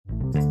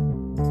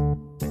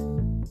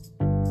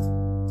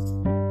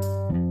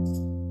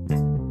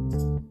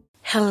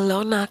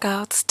Hello,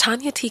 Knockouts.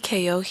 Tanya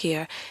TKO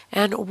here,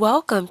 and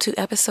welcome to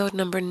episode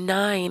number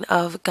 9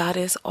 of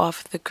Goddess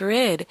Off the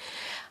Grid.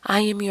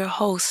 I am your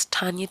host,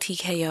 Tanya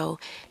TKO,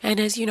 and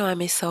as you know,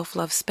 I'm a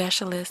self-love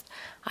specialist.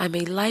 I'm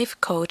a life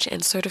coach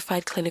and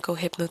certified clinical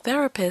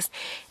hypnotherapist,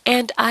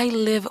 and I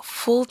live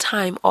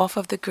full-time off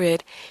of the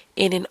grid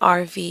in an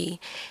RV.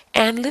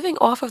 And living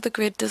off of the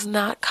grid does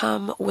not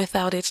come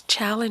without its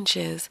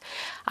challenges.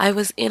 I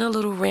was in a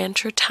little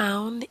rancher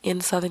town in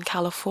Southern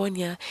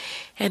California,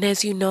 and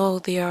as you know,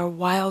 there are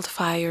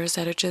wildfires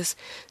that are just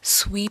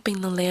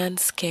sweeping the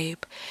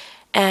landscape.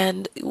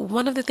 And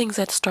one of the things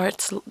that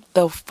starts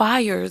the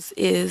fires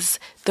is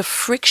the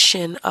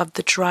friction of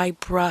the dry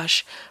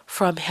brush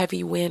from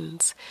heavy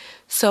winds.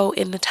 So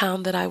in the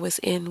town that I was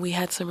in, we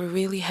had some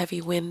really heavy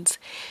winds,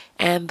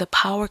 and the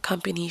power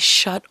company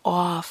shut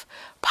off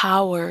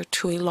power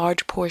to a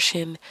large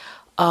portion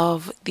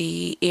of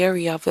the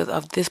area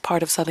of this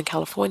part of Southern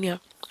California.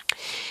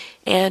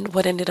 And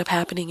what ended up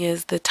happening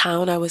is the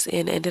town I was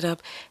in ended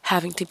up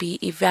having to be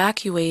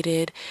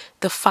evacuated.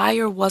 The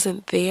fire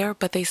wasn't there,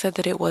 but they said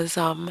that it was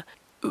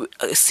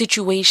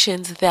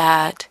situations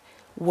that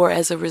were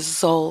as a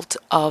result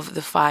of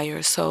the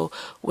fire. So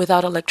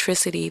without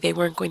electricity, they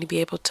weren't going to be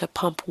able to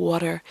pump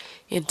water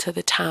into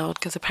the town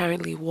because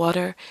apparently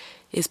water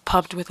is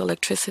pumped with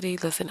electricity.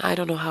 Listen, I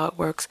don't know how it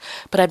works,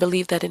 but I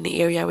believe that in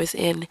the area I was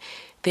in,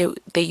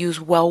 they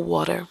use well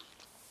water.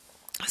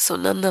 So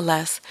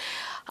nonetheless,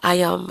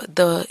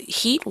 the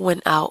heat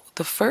went out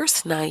the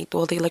first night,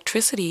 well, the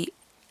electricity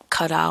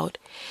cut out,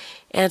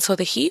 and so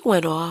the heat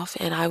went off,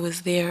 and I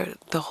was there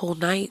the whole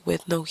night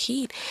with no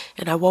heat,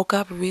 and I woke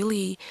up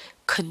really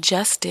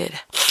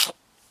congested.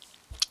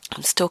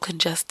 I'm still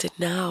congested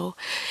now,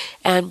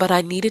 but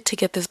I needed to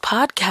get this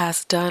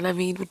podcast done. I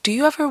mean, do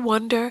you ever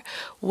wonder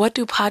what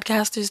do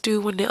podcasters do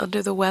when they're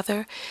under the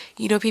weather?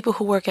 You know, people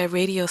who work at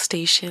radio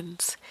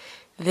stations,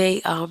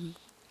 they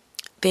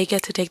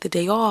get to take the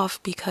day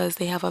off because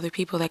they have other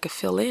people that could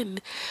fill in.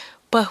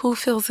 But who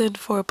fills in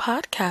for a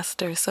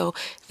podcaster? So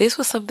this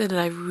was something that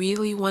I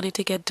really wanted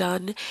to get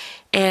done,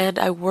 and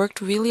I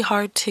worked really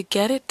hard to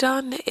get it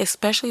done,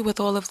 especially with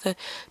all of the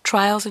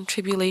trials and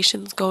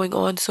tribulations going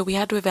on. So we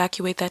had to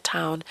evacuate that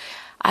town.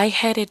 I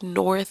headed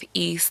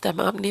northeast. I'm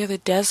up near the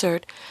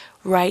desert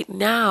right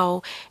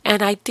now,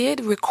 and I did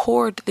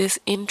record this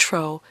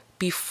intro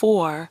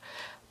before,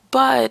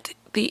 but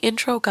the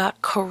intro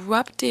got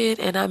corrupted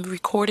and I'm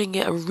recording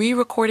it,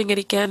 re-recording it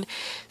again.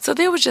 So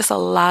there was just a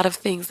lot of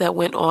things that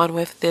went on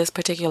with this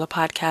particular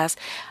podcast.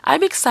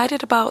 I'm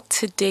excited about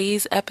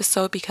today's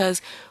episode because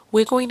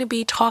we're going to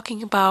be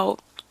talking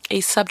about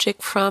a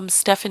subject from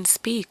Stephan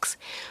Speaks,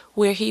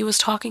 where he was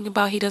talking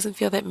about he doesn't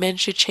feel that men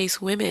should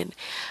chase women.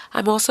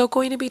 I'm also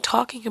going to be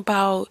talking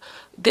about,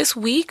 this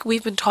week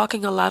we've been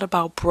talking a lot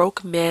about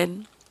broke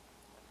men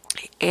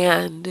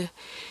and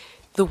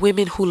the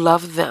women who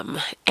love them,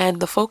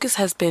 and the focus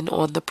has been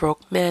on the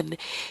broke men.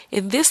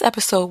 In this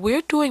episode,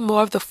 we're doing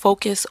more of the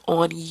focus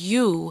on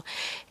you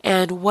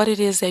and what it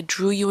is that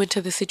drew you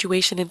into the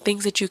situation and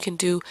things that you can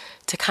do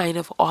to kind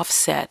of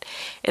offset.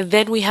 And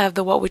then we have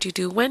the What Would You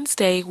Do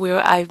Wednesday,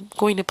 where I'm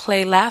going to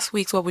play last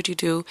week's What Would You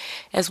Do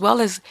as well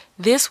as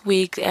this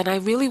week, and I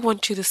really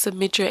want you to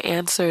submit your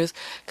answers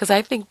because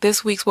I think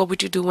this week's What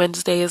Would You Do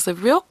Wednesday is a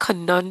real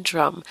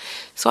conundrum.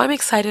 So I'm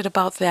excited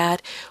about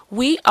that.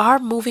 We are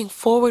moving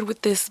forward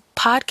with this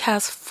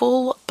podcast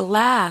full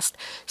blast.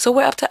 So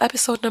we're up to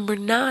episode number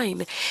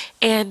 9.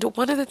 And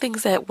one of the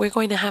things that we're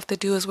going to have to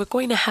do is we're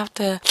going to have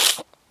to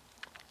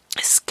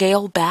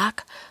scale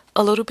back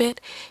a little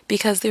bit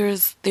because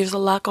there's a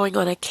lot going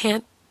on. I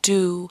can't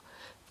do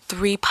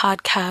 3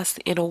 podcasts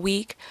in a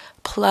week,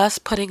 plus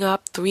putting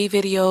up 3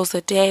 videos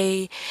a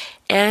day.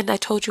 And I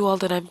told you all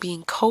that I'm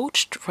being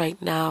coached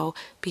right now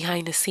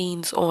behind the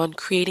scenes on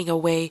creating a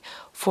way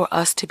for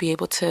us to be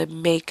able to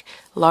make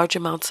large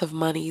amounts of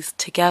monies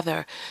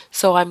together.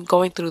 So I'm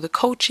going through the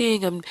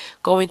coaching, I'm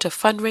going to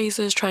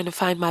fundraisers, trying to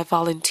find my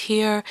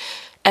volunteer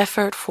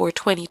effort for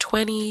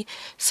 2020.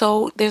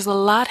 So there's a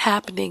lot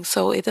happening.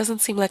 So it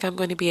doesn't seem like I'm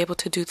going to be able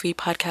to do 3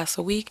 podcasts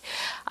a week.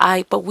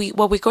 What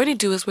we're going to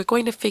do is we're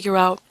going to figure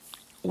out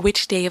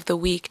which day of the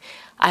week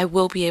I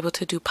will be able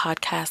to do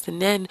podcasts.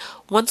 And then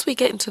once we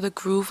get into the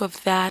groove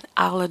of that,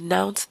 I'll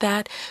announce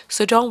that.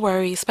 So don't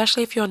worry,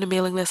 especially if you're on the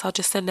mailing list, I'll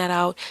just send that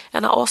out.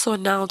 And I'll also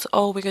announce,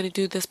 oh, we're going to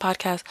do this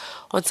podcast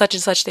on such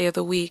and such day of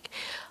the week.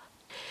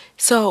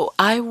 So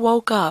I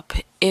woke up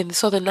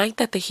so the night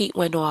that the heat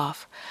went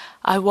off,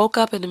 I woke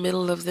up in the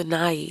middle of the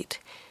night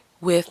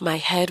with my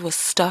head was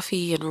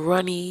stuffy and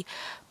runny,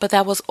 but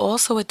that was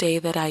also a day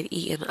that I'd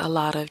eaten a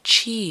lot of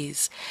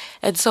cheese.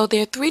 And so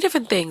there are 3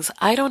 different things.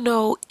 I don't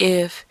know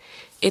if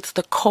it's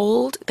the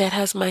cold that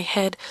has my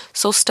head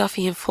so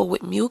stuffy and full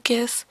with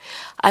mucus.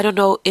 I don't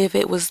know if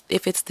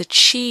it's the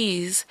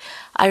cheese.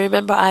 I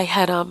remember I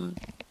had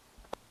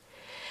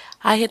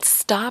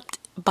stopped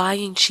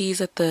buying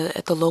cheese at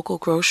the local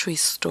grocery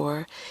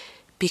store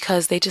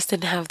because they just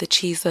didn't have the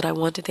cheese that I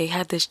wanted. They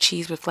had this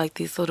cheese with like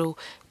these little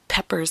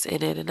peppers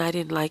in it, and I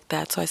didn't like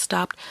that, so I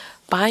stopped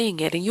buying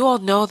it. And you all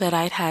know that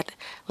I'd had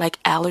like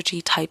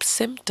allergy type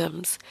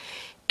symptoms.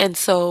 And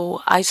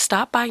so I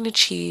stopped buying the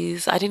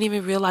cheese. I didn't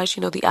even realize,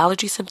 the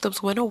allergy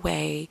symptoms went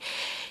away.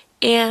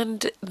 And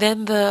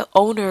then the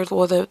owner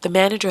or the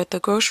manager at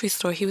the grocery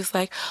store, he was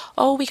like,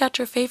 "Oh, we got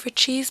your favorite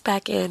cheese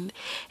back in."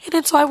 And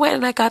then so I went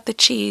and I got the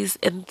cheese.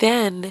 And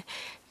then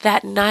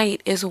that night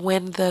is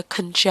when the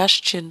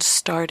congestion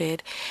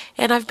started.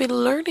 And I've been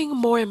learning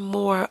more and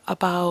more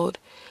about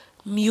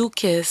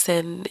mucus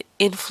and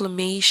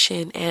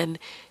inflammation and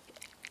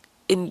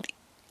in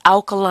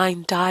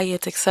alkaline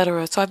diets,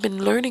 etc. So I've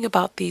been learning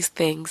about these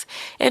things.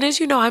 And as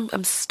you know,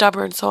 I'm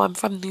stubborn, so I'm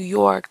from New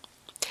York.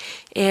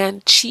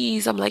 And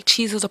cheese, I'm like,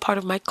 cheese is a part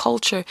of my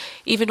culture.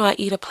 Even though I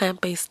eat a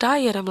plant-based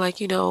diet, I'm like,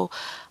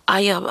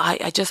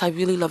 I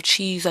really love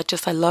cheese.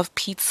 I love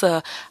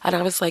pizza. And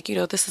I was like,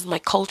 this is my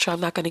culture. I'm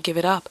not going to give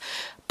it up.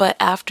 But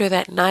after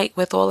that night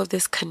with all of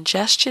this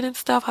congestion and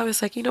stuff, I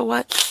was like, you know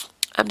what?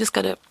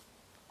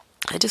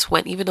 I just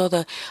went, even though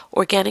the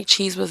organic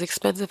cheese was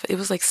expensive, it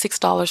was like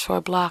 $6 for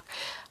a block.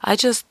 I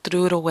just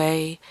threw it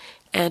away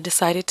and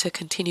decided to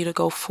continue to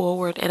go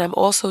forward. And I'm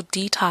also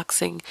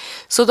detoxing.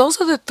 So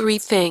those are the three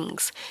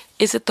things.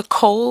 Is it the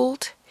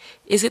cold?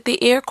 Is it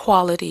the air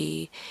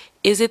quality?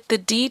 Is it the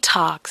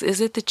detox? Is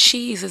it the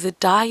cheese? Is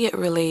it diet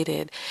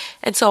related?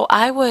 And so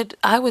I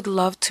would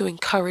love to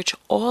encourage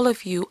all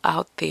of you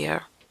out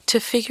there to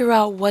figure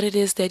out what it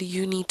is that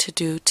you need to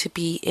do to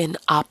be in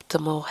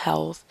optimal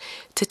health,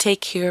 to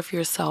take care of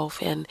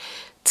yourself, and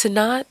to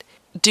not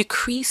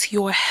decrease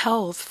your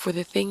health for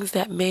the things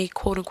that may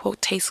quote unquote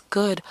taste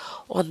good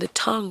on the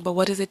tongue, but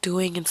what is it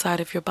doing inside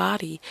of your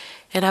body?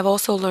 And I've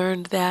also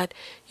learned that,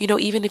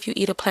 even if you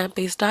eat a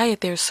plant-based diet,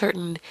 there are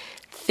certain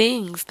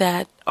things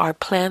that are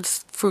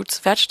plants, fruits,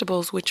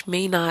 vegetables, which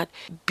may not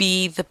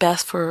be the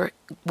best for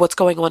what's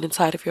going on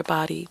inside of your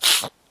body.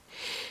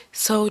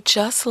 So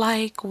just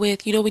like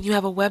with, when you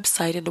have a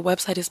website and the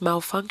website is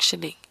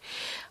malfunctioning,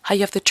 how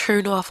you have to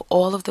turn off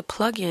all of the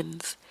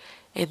plugins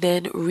and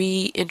then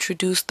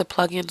reintroduce the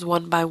plugins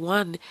one by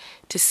one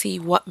to see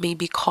what may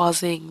be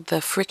causing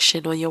the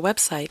friction on your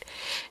website.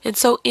 And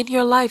so in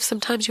your life,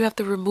 sometimes you have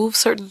to remove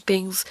certain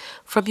things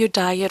from your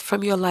diet,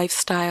 from your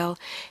lifestyle,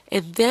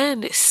 and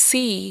then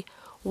see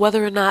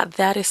whether or not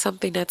that is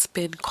something that's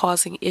been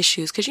causing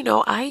issues. Because,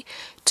 I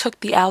took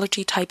the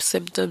allergy type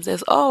symptoms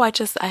as, oh,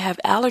 I have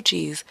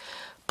allergies.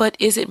 But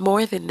is it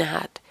more than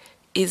that?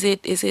 Is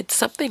it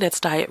something that's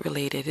diet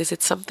related? Is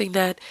it something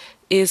that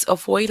is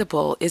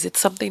avoidable? Is it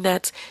something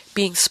that's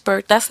being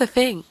spurred? That's the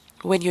thing.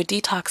 When you're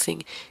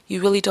detoxing,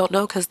 you really don't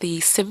know because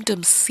the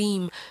symptoms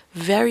seem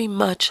very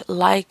much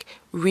like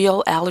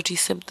real allergy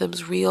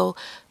symptoms,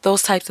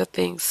 those types of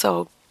things.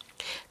 So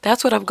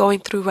that's what I'm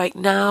going through right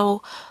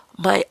now.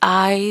 My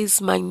eyes,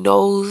 my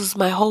nose,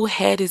 my whole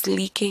head is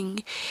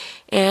leaking,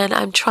 and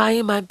I'm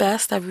trying my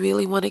best. I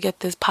really want to get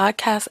this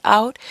podcast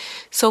out.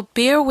 So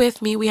bear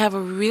with me. We have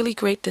a really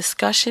great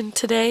discussion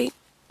today,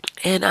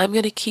 and I'm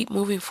going to keep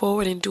moving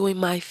forward and doing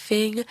my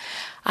thing.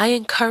 I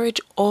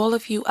encourage all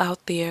of you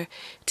out there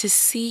to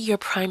see your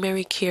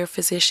primary care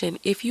physician.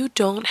 If you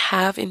don't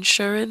have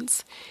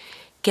insurance,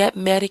 get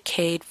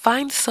Medicaid,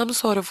 find some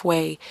sort of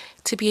way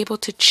to be able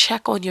to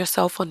check on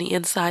yourself on the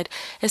inside,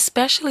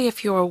 especially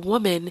if you're a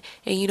woman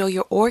and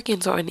your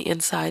organs are on the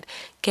inside.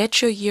 Get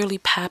your yearly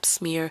pap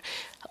smear.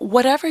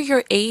 Whatever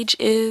your age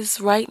is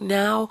right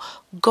now,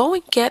 go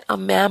and get a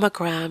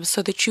mammogram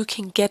so that you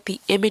can get the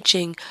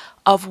imaging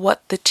of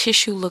what the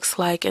tissue looks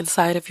like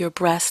inside of your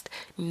breast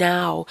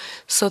now,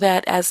 so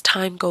that as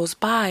time goes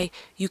by,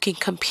 you can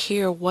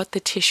compare what the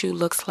tissue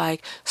looks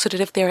like, so that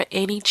if there are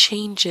any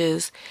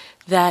changes,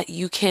 that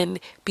you can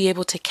be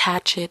able to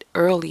catch it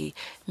early.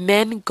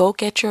 Men, go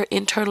get your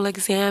internal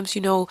exams.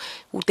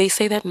 They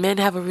say that men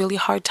have a really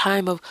hard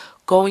time of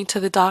going to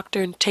the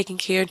doctor and taking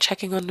care and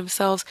checking on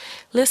themselves.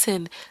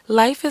 Listen,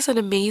 life is an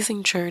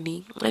amazing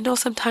journey. I know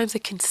sometimes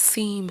it can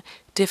seem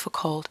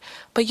difficult,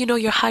 but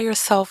your higher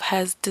self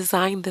has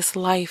designed this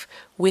life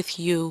with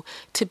you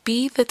to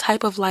be the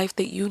type of life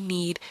that you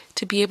need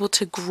to be able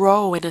to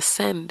grow and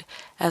ascend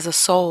as a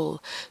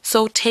soul.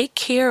 So take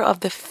care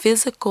of the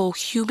physical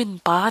human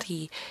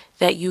body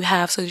that you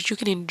have so that you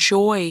can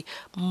enjoy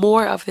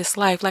more of this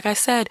life. Like I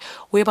said,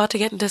 we're about to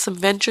get into some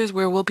ventures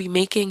where we'll be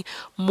making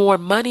more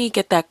money,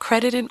 get that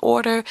credit in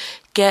order,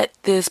 get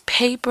this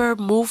paper,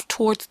 move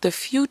towards the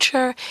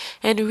future,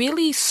 and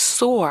really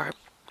soar.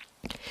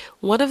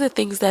 One of the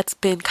things that's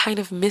been kind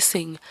of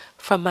missing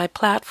from my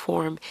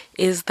platform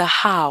is the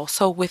how.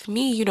 So with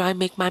me, I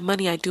make my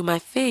money, I do my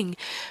thing,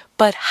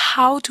 but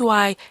how do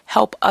I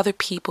help other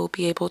people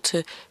be able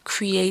to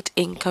create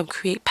income,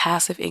 create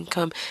passive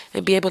income,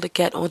 and be able to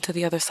get onto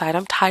the other side?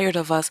 I'm tired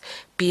of us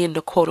being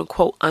the quote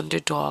unquote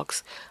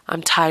underdogs.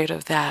 I'm tired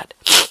of that.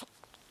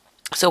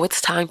 So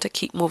it's time to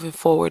keep moving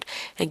forward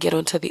and get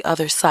onto the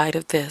other side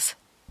of this.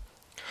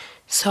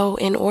 So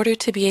in order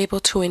to be able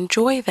to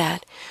enjoy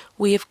that,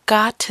 we've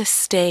got to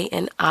stay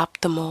in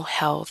optimal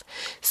health.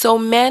 So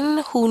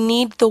men who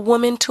need the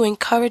woman to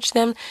encourage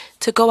them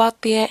to go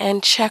out there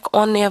and check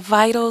on their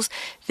vitals,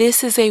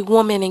 this is a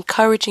woman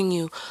encouraging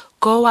you.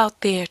 Go out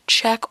there,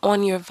 check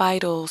on your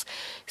vitals,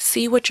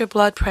 see what your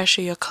blood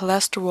pressure, your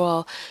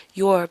cholesterol,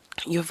 your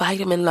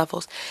vitamin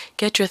levels,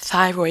 get your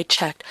thyroid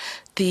checked,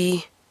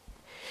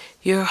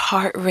 your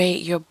heart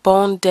rate, your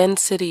bone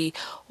density,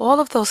 all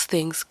of those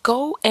things.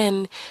 Go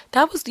and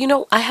that was,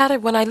 I had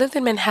it when I lived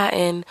in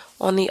Manhattan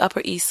on the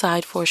Upper East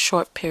Side for a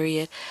short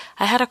period.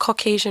 I had a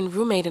Caucasian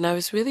roommate and I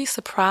was really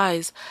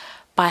surprised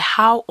by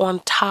how on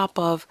top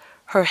of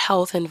her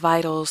health and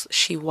vitals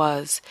she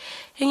was.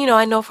 And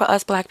I know for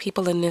us black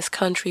people in this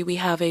country, we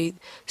have a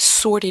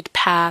sordid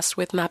past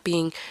with not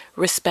being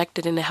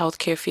respected in the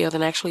healthcare field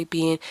and actually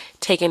being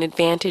taken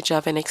advantage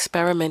of and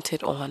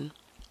experimented on.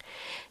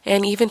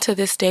 And even to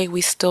this day,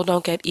 we still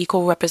don't get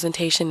equal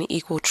representation and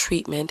equal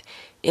treatment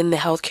in the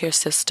healthcare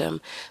system.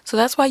 So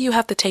that's why you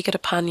have to take it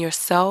upon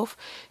yourself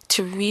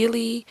to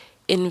really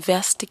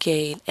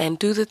investigate and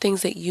do the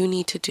things that you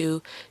need to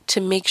do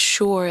to make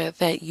sure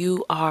that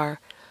you are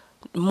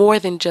more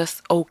than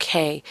just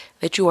okay,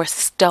 that you are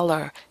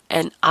stellar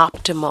and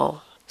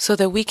optimal, so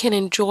that we can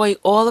enjoy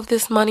all of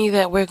this money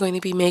that we're going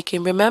to be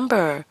making.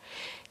 Remember,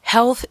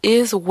 health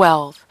is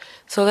wealth.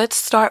 So let's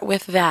start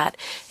with that.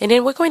 And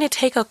then we're going to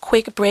take a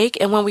quick break.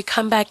 And when we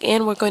come back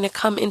in, we're going to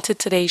come into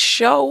today's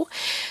show.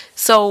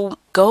 So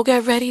go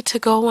get ready to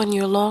go on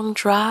your long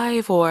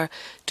drive or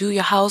do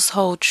your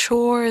household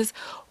chores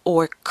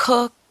or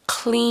cook,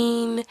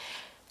 clean.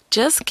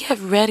 Just get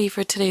ready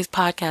for today's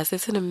podcast.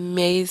 It's an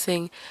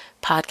amazing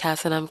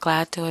podcast and I'm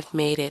glad to have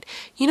made it.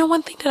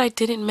 One thing that I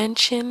didn't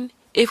mention,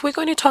 if we're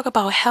going to talk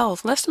about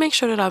health, let's make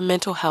sure that our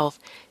mental health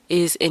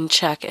is in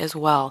check as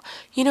well.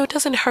 It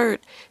doesn't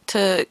hurt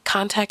to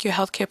contact your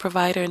healthcare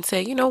provider and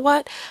say,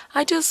 what,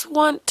 I just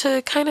want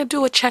to kind of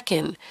do a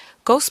check-in.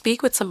 Go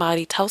speak with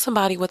somebody, tell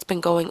somebody what's been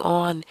going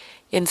on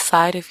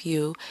inside of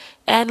you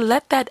and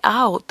let that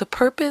out. The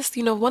purpose,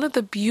 one of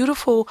the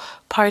beautiful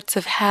parts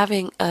of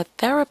having a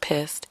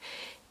therapist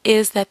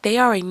is that they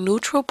are a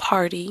neutral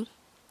party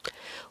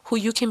who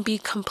you can be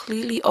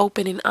completely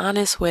open and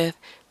honest with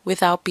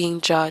without being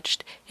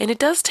judged. And it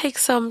does take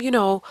some,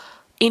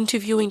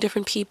 interviewing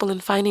different people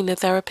and finding the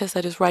therapist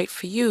that is right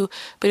for you.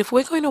 But if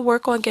we're going to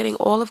work on getting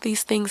all of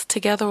these things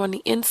together on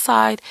the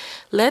inside,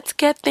 let's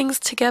get things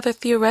together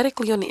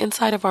theoretically on the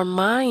inside of our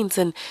minds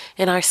and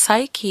our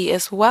psyche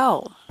as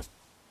well.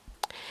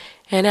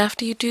 And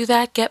after you do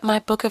that, get my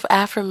book of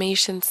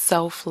affirmations,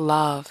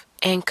 Self-Love,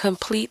 and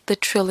complete the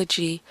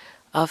trilogy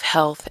of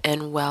health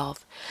and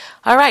wealth.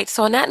 All right,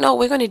 so on that note,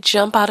 we're going to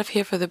jump out of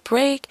here for the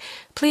break.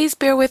 Please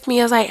bear with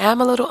me as I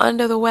am a little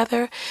under the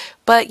weather,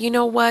 but you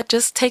know what?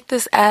 Just take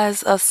this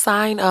as a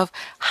sign of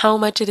how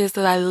much it is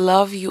that I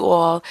love you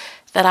all,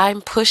 that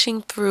I'm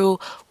pushing through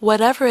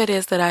whatever it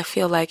is that I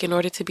feel like in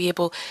order to be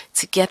able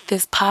to get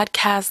this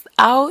podcast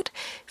out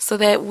so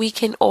that we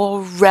can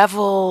all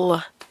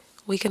revel.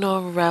 We can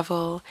all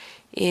revel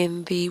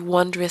in the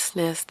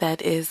wondrousness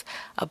that is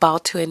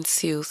about to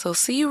ensue. So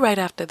see you right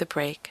after the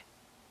break.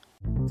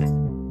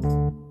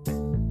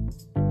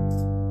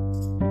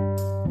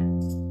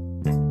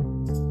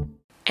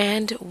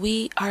 And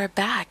we are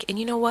back. And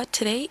you know what?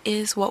 Today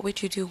is What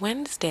Would You Do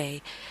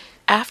Wednesday.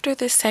 After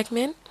this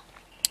segment,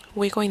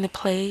 we're going to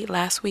play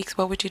last week's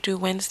What Would You Do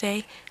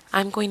Wednesday.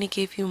 I'm going to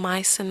give you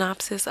my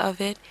synopsis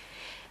of it.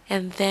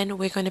 And then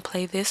we're going to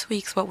play this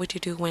week's What Would You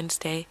Do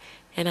Wednesday.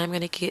 And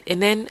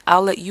then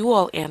I'll let you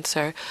all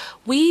answer.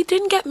 We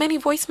didn't get many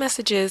voice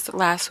messages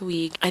last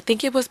week. I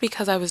think it was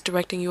because I was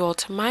directing you all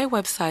to my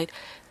website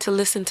to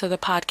listen to the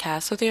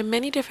podcast. So there are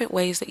many different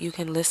ways that you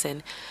can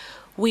listen.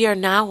 We are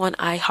now on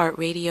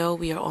iHeartRadio.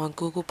 We are on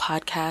Google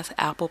Podcasts,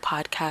 Apple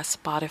Podcasts,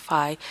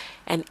 Spotify,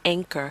 and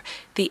Anchor.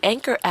 The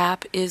Anchor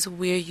app is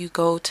where you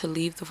go to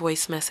leave the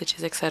voice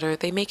messages, etc.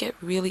 They make it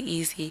really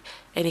easy,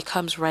 and it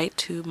comes right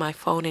to my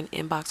phone and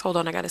inbox. Hold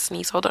on, I gotta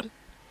sneeze. Hold on.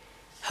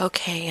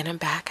 Okay, and I'm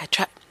back.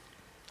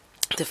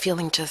 The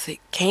feeling it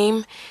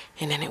came,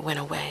 and then it went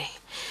away.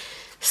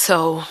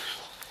 So,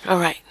 all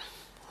right,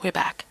 we're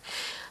back.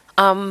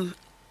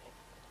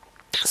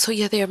 So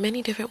yeah, there are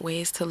many different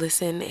ways to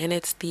listen, and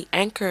it's the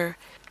Anchor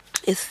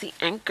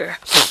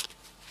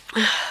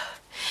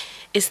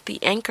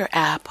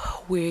app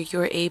where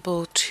you're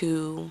able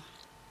to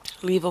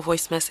leave a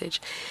voice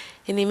message,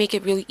 and they make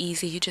it really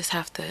easy. You just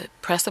have to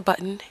press a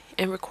button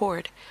and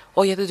record.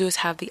 All you have to do is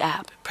have the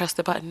app, press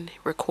the button,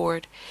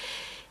 record,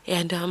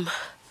 and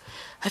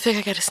I think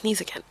I gotta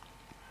sneeze again.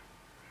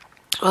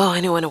 Oh,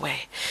 and it went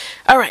away.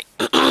 All right,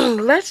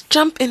 let's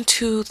jump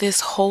into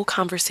this whole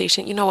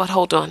conversation. You know what?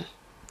 Hold on.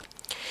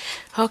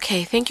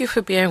 Okay, thank you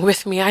for bearing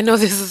with me. I know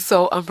this is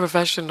so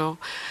unprofessional,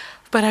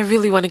 but I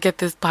really want to get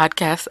this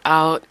podcast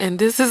out, and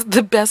this is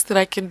the best that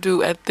I can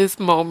do at this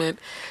moment.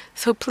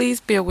 So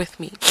please bear with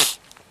me.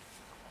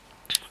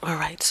 All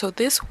right, so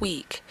this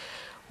week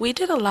we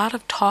did a lot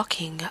of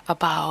talking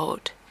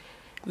about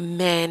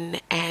men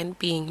and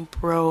being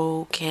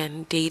broke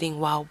and dating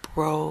while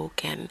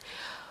broke. And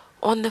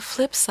on the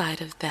flip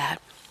side of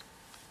that,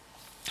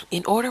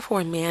 in order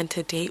for a man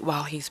to date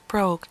while he's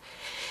broke,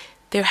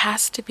 there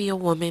has to be a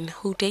woman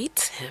who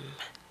dates him.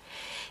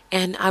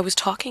 And I was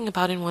talking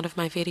about in one of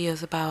my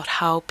videos about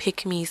how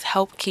pick-me's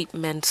help keep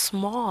men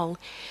small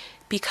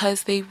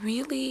because they're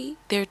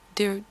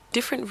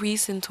different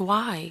reasons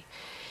why.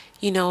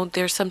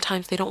 There's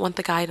sometimes they don't want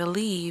the guy to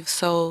leave,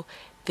 so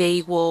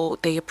they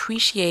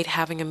appreciate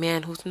having a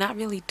man who's not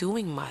really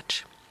doing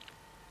much.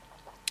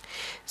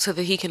 So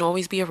that he can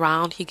always be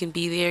around, he can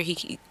be there,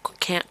 he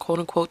can't quote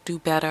unquote do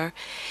better.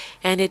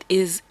 And it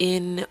is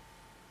in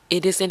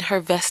her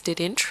vested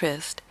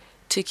interest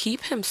to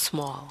keep him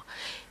small.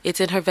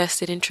 It's in her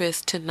vested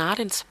interest to not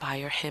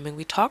inspire him. And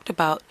we talked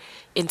about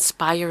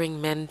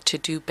inspiring men to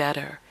do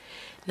better.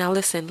 Now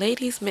listen,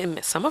 ladies,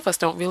 some of us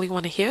don't really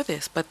want to hear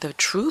this, but the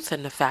truth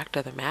and the fact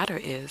of the matter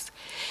is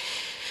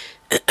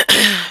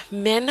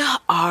men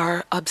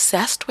are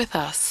obsessed with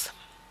us.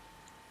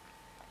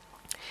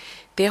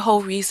 Their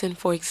whole reason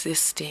for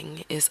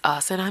existing is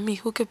us. And I mean,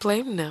 who could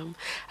blame them?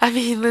 I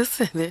mean,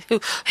 listen,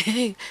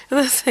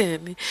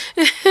 listen,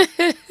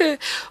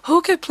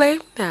 who could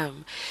blame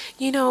them?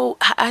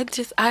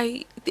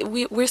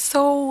 We're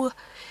so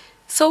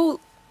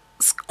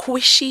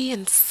squishy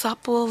and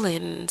supple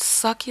and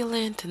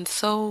succulent and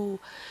so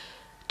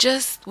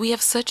we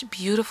have such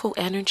beautiful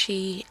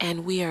energy,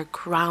 and we are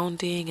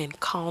grounding and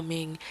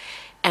calming,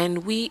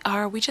 and we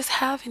just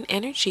have an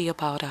energy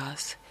about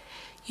us,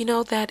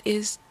 that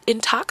is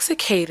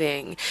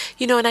intoxicating,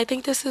 and I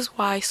think this is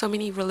why so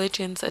many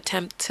religions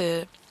attempt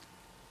to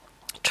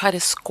try to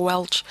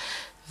squelch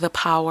the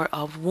power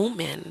of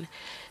women,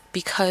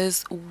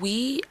 because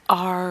we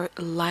are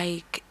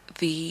like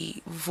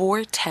the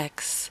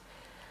vortex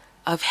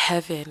of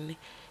heaven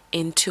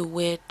into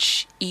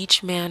which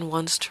each man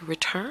wants to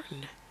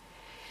return.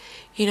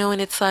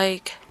 And it's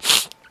like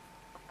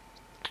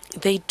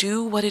they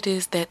do what it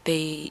is that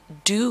they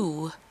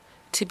do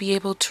to be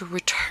able to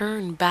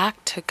return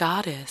back to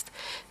Goddess,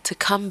 to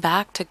come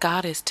back to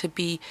Goddess, to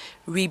be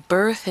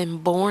rebirthed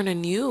and born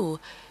anew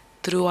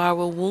through our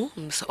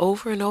wombs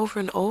over and over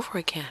and over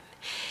again.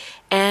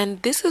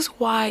 And this is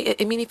why,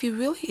 I mean, if you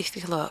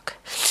look,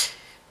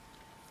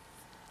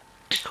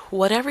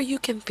 whatever you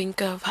can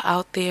think of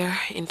out there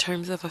in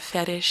terms of a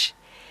fetish,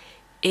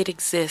 it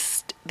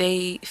exists.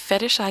 They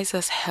fetishize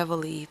us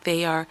heavily.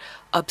 They are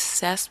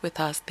obsessed with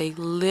us. They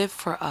live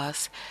for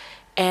us.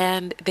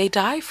 And they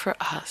die for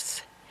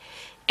us.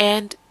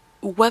 And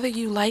whether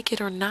you like it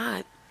or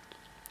not,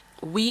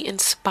 we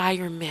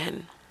inspire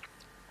men.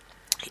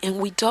 And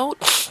we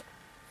don't...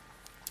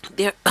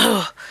 There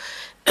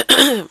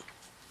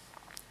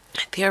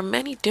are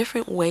many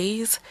different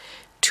ways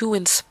to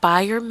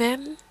inspire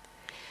men.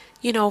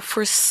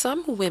 For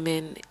some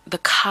women, the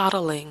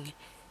coddling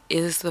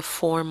is the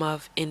form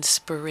of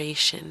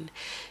inspiration.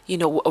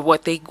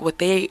 What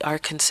they are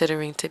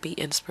considering to be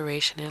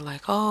inspiration. They're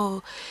like,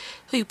 oh,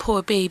 you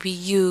poor baby,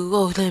 you.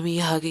 Oh, let me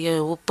hug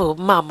you. Oh,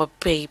 mama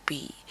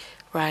baby.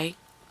 Right?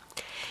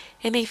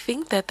 And they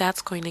think that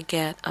that's going to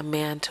get a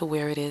man to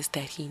where it is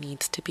that he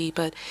needs to be.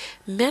 But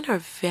men are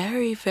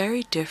very,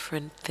 very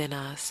different than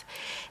us.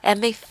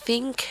 And they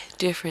think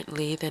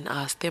differently than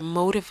us. They're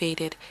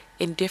motivated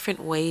in different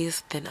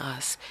ways than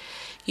us.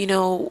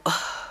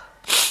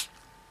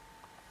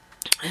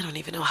 I don't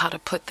even know how to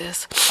put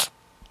this.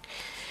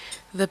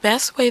 The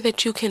best way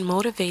that you can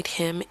motivate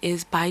him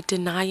is by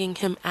denying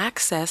him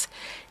access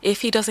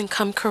if he doesn't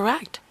come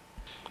correct.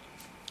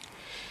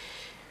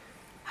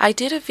 I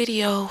did a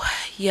video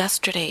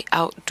yesterday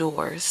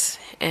outdoors,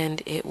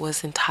 and it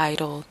was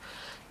entitled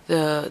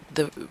the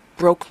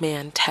Broke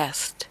Man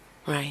Test,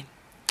 right?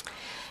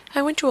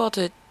 I want you all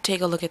to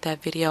take a look at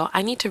that video.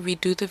 I need to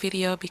redo the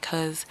video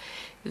because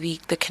the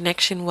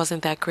connection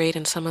wasn't that great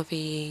and some of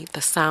the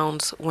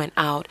sounds went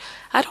out.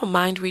 I don't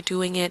mind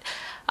redoing it.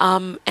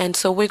 And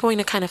so we're going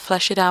to kind of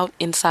flesh it out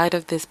inside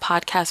of this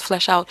podcast,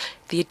 flesh out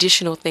the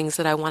additional things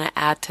that I want to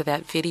add to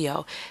that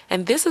video.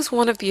 And this is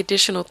one of the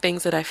additional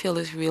things that I feel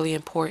is really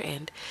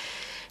important.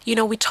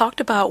 We talked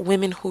about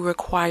women who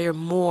require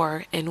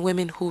more and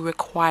women who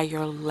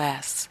require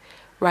less,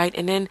 right?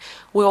 And then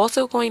we're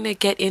also going to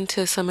get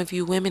into some of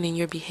you women and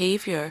your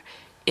behavior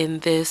in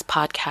this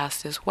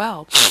podcast as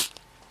well.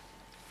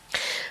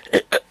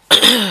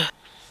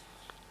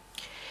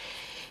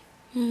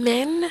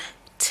 Men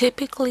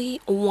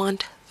typically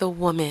want the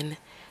woman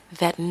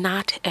that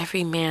not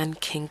every man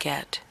can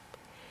get.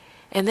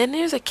 And then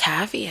there's a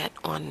caveat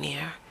on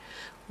there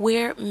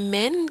where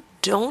men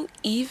don't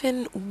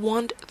even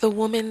want the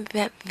woman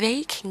that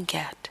they can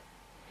get.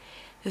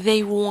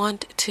 They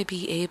want to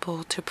be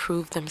able to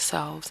prove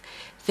themselves.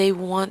 They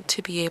want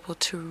to be able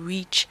to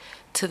reach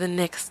to the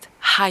next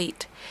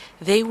height.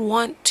 They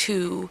want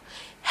to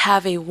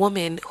have a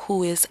woman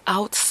who is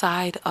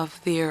outside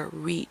of their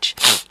reach.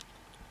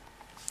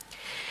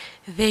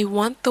 They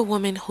want the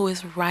woman who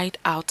is right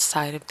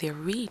outside of their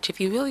reach. If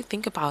you really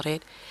think about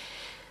it,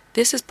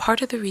 this is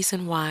part of the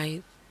reason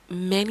why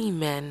many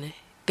men,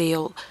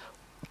 they'll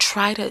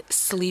try to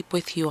sleep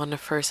with you on the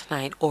first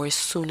night or as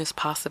soon as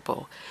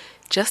possible,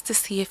 just to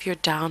see if you're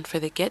down for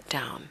the get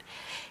down.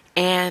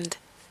 And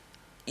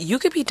you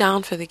could be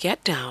down for the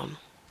get down,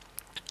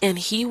 and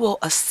he will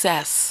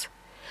assess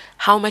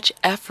how much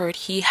effort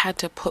he had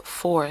to put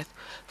forth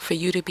for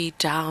you to be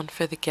down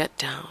for the get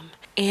down.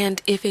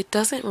 And if it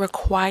doesn't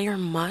require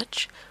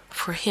much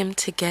for him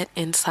to get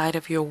inside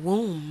of your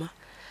womb,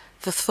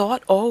 the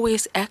thought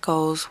always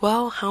echoes,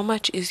 well, how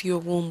much is your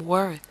womb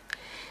worth?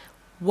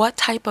 What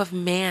type of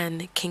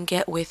man can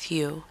get with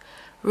you?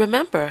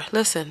 Remember,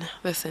 listen,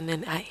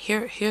 and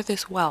hear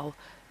this well,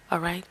 all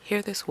right?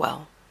 Hear this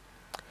well.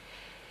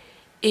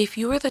 If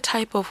you are the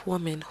type of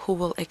woman who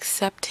will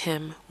accept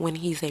him when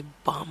he's a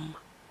bum,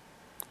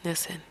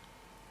 listen.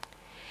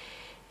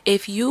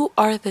 If you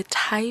are the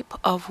type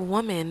of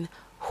woman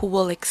who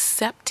will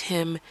accept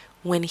him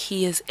when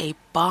he is a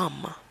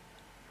bum,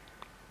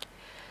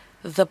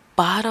 the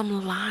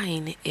bottom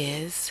line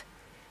is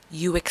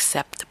you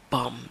accept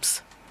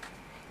bums.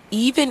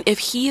 Even if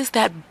he is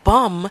that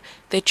bum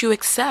that you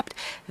accept,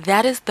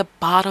 that is the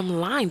bottom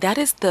line. That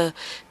is the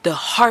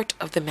heart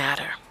of the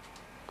matter.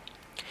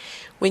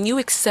 When you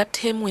accept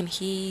him when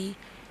he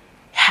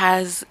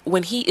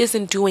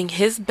isn't doing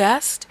his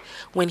best,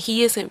 when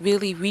he isn't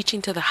really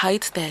reaching to the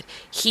heights that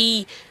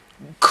he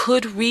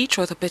could reach,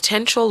 or the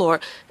potential, or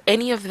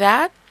any of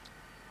that,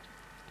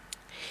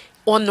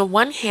 on the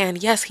one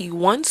hand, yes, he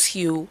wants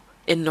you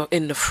in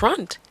the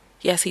front.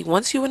 Yes, he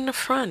wants you in the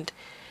front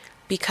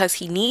because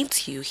he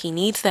needs you. He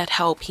needs that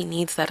help. He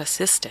needs that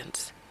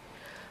assistance.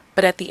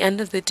 But at the end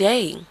of the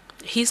day,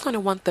 he's going to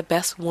want the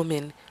best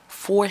woman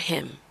for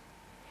him.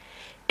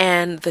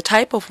 And the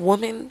type of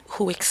woman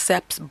who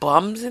accepts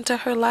bums into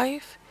her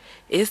life,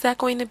 is that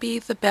going to be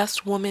the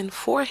best woman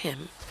for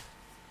him?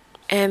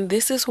 And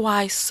this is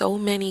why so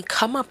many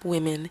come-up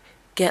women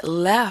get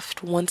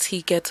left once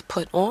he gets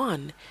put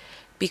on.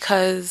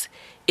 Because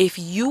if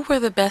you were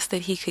the best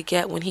that he could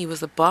get when he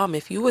was a bum,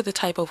 if you were the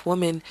type of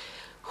woman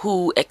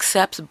who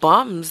accepts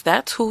bums,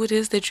 that's who it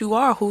is that you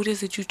are, who it is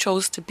that you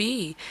chose to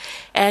be.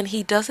 And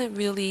he doesn't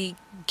really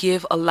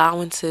give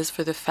allowances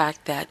for the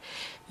fact that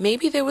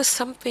maybe there was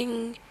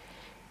something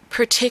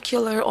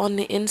particular on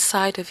the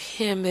inside of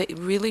him that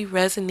really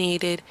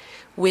resonated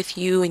with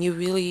you and you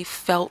really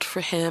felt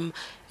for him,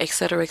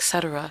 etc.,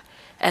 etc.,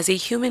 as a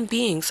human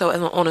being. So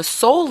on a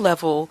soul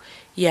level,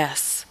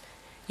 yes,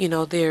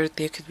 there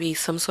could be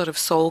some sort of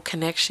soul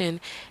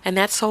connection, and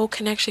that soul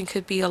connection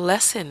could be a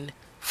lesson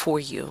for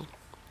you.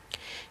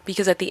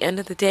 Because at the end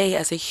of the day,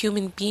 as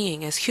human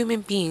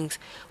beings,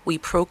 we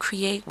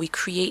procreate, we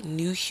create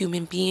new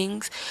human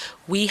beings.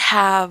 We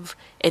have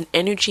an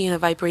energy and a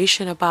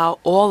vibration about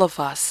all of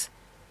us.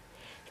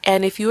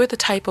 And if you're the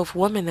type of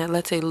woman that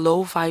lets a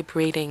low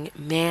vibrating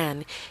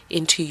man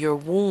into your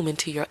womb,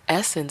 into your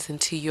essence,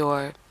 into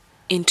your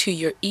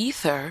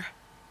ether,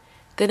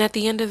 then at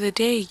the end of the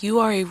day, you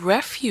are a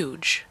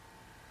refuge.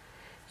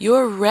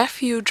 You're a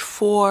refuge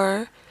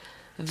for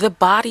the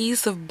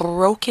bodies of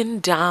broken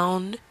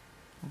down,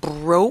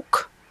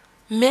 broke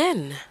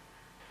men.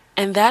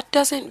 And that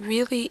doesn't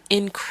really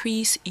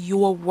increase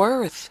your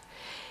worth.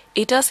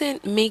 It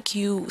doesn't make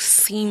you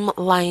seem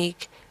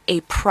like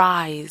a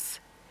prize.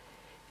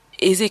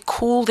 Is it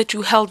cool that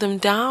you held him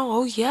down?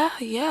 Oh,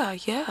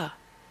 yeah.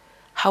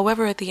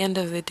 However, at the end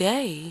of the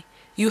day,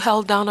 you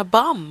held down a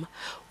bum.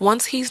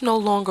 Once he's no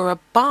longer a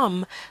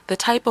bum, the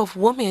type of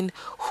woman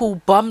who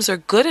bums are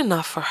good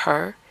enough for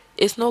her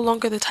is no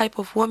longer the type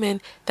of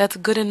woman that's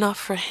good enough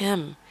for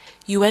him.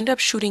 You end up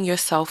shooting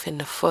yourself in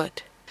the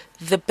foot.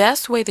 The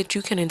best way that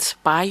you can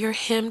inspire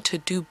him to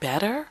do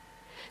better,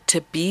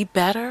 to be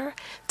better,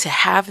 to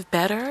have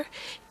better,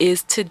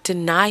 is to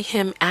deny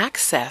him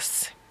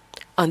access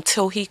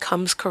until he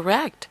comes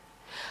correct,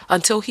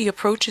 until he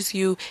approaches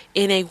you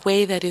in a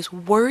way that is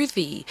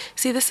worthy.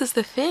 See, this is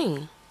the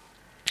thing.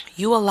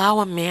 You allow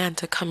a man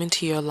to come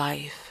into your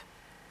life,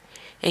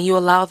 and you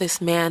allow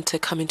this man to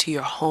come into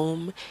your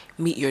home,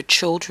 meet your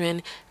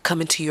children, come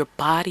into your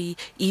body,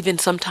 even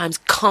sometimes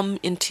come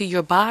into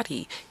your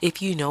body,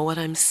 if you know what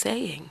I'm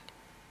saying.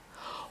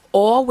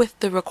 All with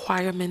the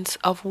requirements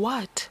of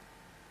what?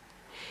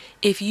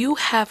 If you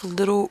have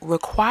little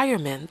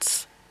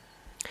requirements,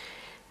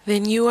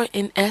 then you are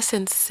in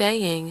essence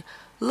saying,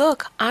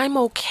 look, I'm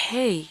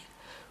okay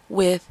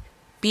with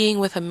being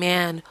with a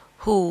man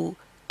who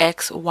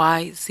X,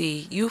 Y,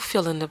 Z, you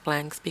fill in the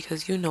blanks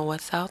because you know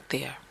what's out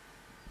there.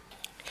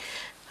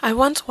 I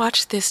once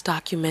watched this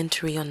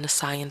documentary on the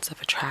science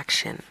of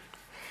attraction.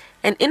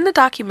 And in the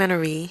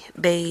documentary,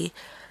 they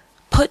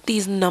put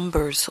these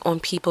numbers on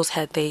people's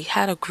head. They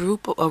had a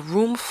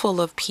room full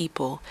of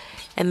people,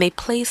 and they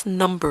placed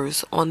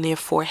numbers on their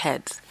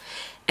foreheads.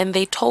 And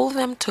they told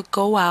them to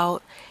go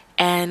out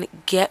and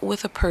get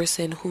with a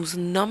person whose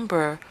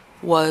number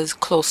was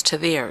close to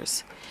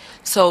theirs.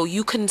 So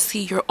you couldn't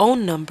see your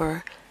own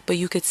number, but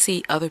you could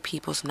see other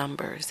people's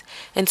numbers.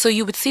 And so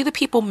you would see the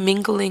people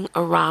mingling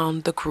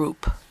around the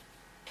group.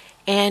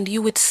 And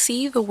you would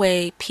see the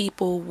way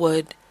people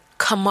would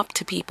come up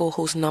to people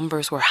whose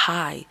numbers were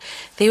high.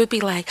 They would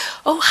be like,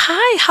 "Oh,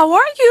 hi, how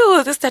are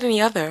you?" This, that, and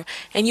the other.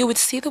 And you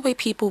would see the way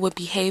people would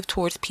behave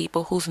towards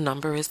people whose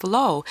number is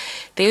low.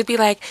 They would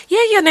be like,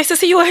 "Yeah, yeah, nice to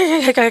see you.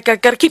 I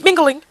gotta keep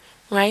mingling,"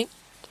 right?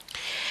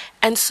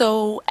 And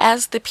so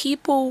as the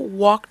people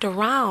walked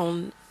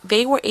around,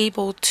 they were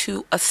able to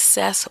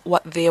assess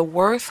what their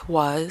worth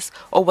was,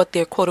 or what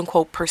their quote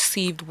unquote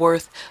perceived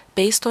worth,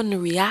 based on the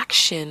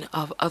reaction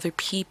of other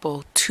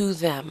people to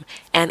them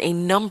and a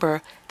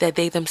number that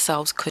they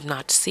themselves could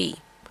not see.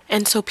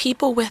 And so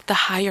people with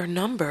the higher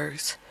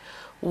numbers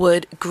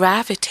would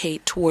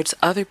gravitate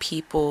towards other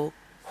people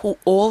who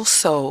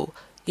also,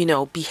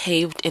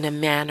 behaved in a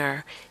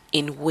manner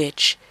in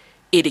which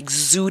it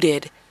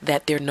exuded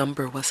that their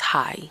number was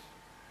high,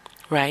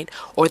 right?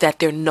 Or that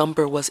their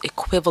number was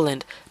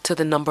equivalent to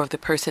the number of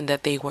the person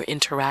that they were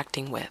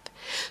interacting with.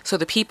 So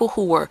the people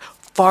who were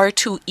far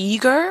too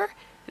eager,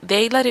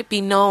 they let it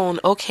be known,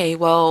 okay,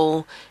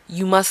 well,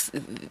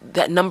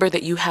 that number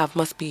that you have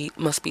must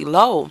be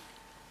low.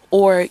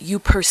 Or you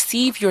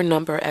perceive your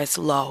number as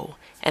low,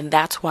 and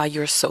that's why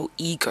you're so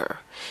eager.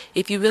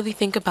 If you really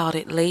think about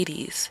it,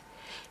 ladies,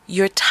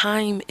 your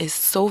time is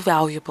so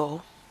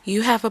valuable.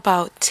 You have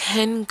about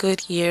 10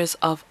 good years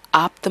of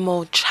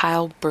optimal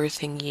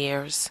childbirthing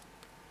years.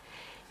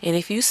 And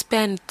if you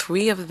spend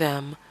 3 of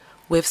them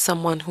with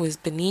someone who is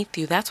beneath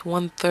you, that's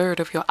 1/3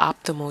 of your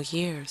optimal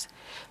years.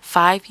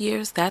 5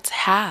 years,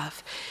 that's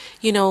half.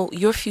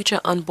 Your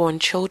future unborn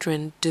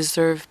children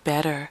deserve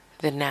better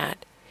than that.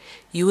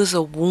 You as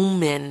a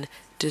woman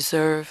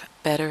deserve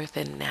better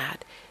than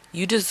that.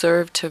 You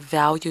deserve to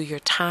value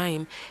your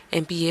time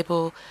and be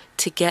able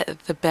to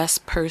get the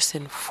best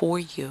person for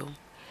you.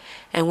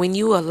 And when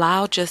you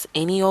allow just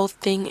any old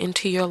thing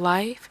into your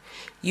life,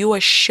 you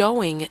are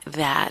showing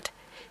that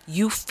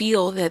you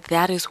feel that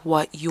that is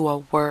what you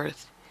are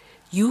worth.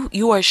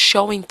 You are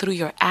showing through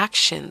your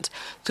actions,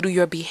 through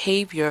your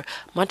behavior,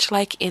 much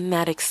like in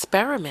that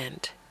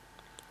experiment.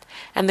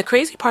 And the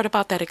crazy part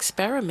about that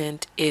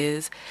experiment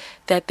is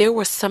that there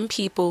were some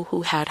people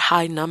who had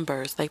high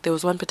numbers. Like there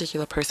was one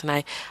particular person,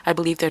 I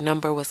believe their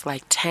number was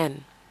like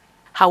 10.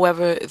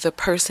 However, the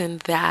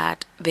person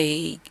that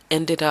they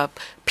ended up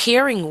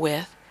pairing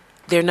with,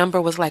 their number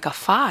was like a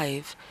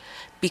 5.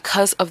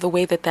 Because of the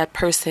way that that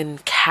person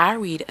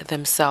carried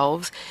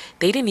themselves,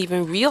 they didn't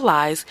even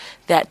realize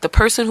that the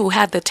person who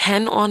had the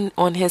 10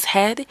 on his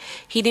head,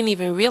 he didn't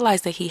even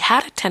realize that he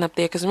had a 10 up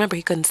there, because remember,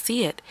 he couldn't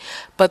see it.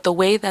 But the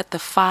way that the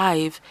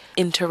 5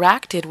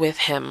 interacted with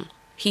him,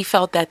 he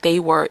felt that they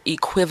were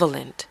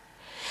equivalent.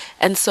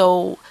 And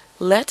so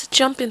let's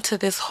jump into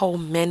this whole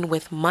men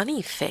with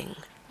money thing.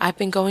 I've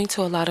been going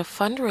to a lot of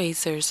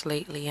fundraisers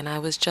lately, and I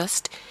was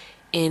just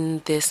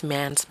in this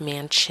man's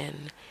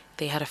mansion.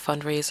 They had a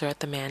fundraiser at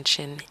the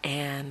mansion,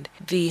 and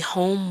the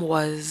home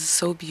was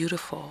so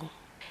beautiful.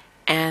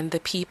 And the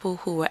people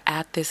who were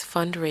at this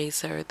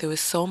fundraiser, there was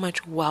so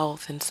much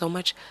wealth and so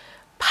much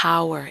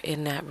power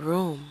in that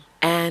room.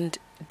 And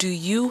do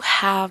you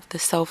have the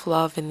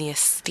self-love and the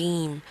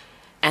esteem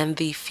and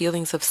the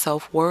feelings of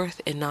self-worth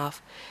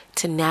enough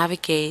to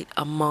navigate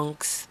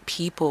amongst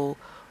people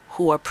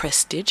who are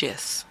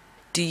prestigious?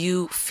 Do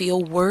you feel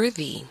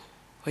worthy?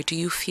 Or do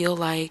you feel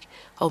like,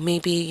 oh,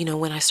 maybe,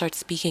 when I start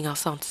speaking, I'll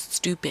sound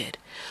stupid?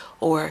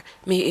 Or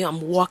maybe I'm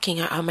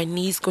walking, are my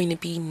knees going to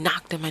be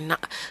knocked? Am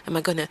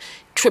I going to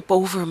trip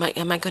over?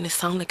 Am I going to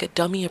sound like a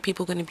dummy? Are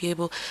people going to be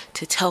able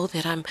to tell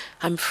that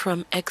I'm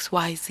from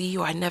XYZ,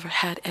 or I never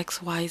had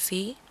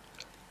XYZ?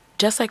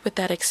 Just like with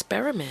that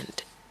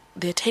experiment,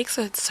 there takes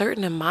a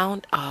certain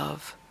amount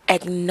of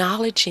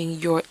acknowledging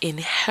your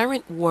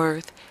inherent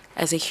worth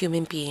as a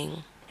human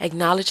being.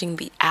 Acknowledging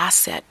the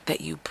asset that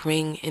you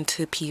bring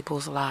into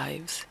people's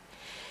lives.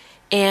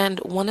 And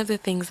one of the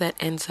things that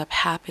ends up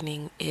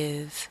happening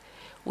is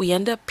we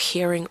end up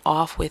pairing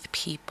off with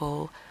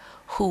people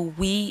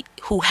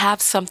who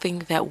have something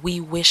that we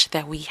wish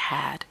that we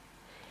had.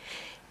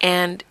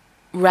 And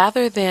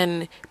rather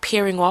than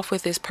pairing off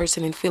with this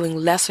person and feeling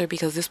lesser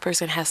because this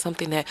person has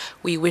something that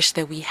we wish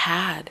that we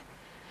had,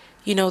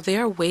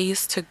 there are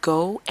ways to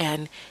go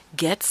and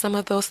get some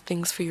of those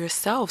things for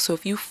yourself. So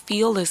if you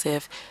feel as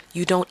if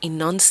you don't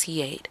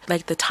enunciate,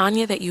 like the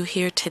Tanya that you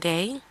hear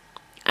today,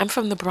 I'm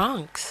from the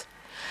Bronx.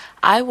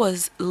 I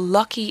was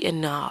lucky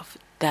enough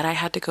that I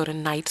had to go to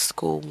night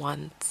school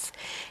once.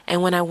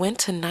 And when I went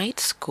to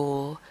night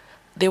school,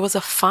 there was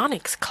a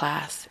phonics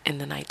class in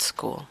the night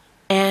school.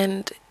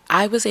 And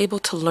I was able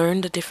to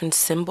learn the different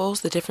symbols,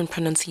 the different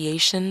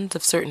pronunciations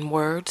of certain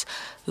words,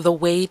 the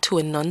way to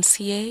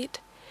enunciate.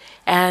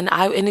 And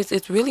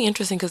it's really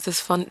interesting because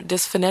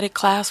this phonetic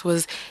class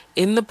was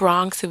in the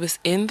Bronx. It was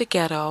in the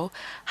ghetto.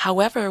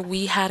 However,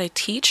 we had a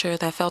teacher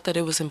that felt that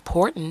it was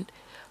important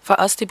for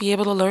us to be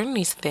able to learn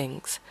these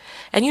things.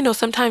 And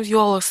sometimes you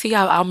all will see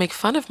I'll make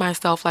fun of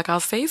myself. Like I'll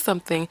say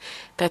something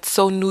that's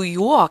so New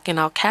York, and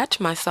I'll catch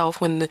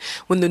myself when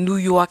the New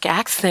York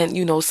accent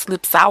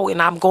slips out,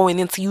 and I'm going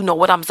into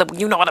what I'm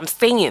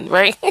saying,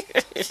 right?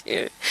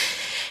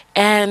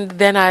 And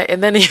then I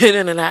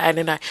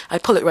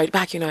pull it right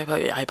back,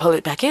 I pull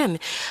it back in.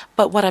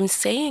 But what I'm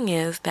saying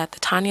is that the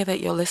Tanya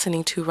that you're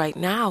listening to right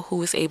now,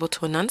 who is able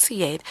to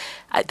enunciate,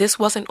 this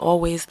wasn't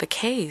always the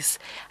case.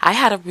 I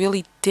had a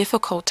really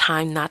difficult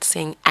time not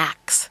saying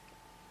ax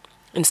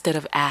instead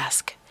of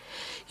ask.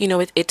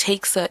 It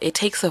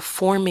takes a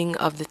forming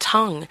of the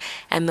tongue,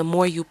 and the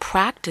more you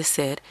practice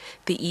it,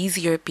 the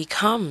easier it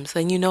becomes.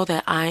 And you know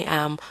that I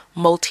am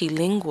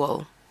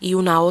multilingual. Y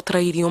una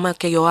otra idioma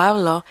que yo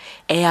hablo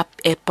es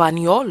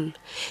español.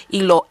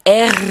 Y los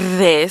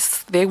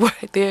R's,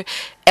 their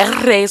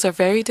R's are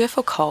very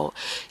difficult.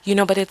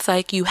 But it's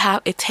like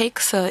it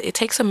takes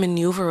a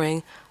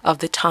maneuvering of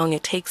the tongue.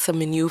 It takes a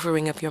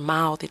maneuvering of your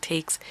mouth. It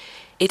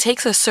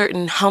takes a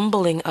certain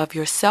humbling of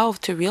yourself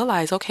to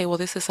realize, okay, well,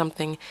 this is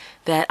something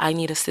that I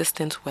need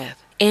assistance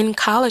with. In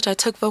college, I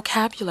took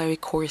vocabulary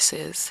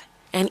courses.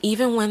 And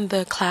even when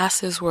the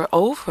classes were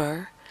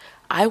over,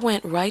 I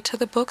went right to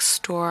the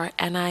bookstore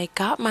and I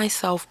got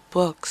myself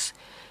books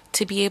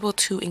to be able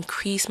to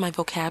increase my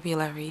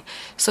vocabulary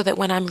so that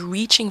when I'm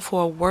reaching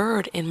for a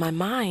word in my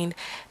mind,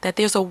 that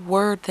there's a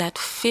word that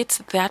fits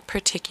that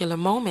particular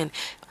moment.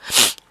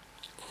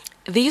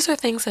 These are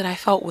things that I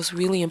felt was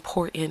really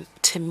important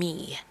to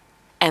me.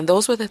 And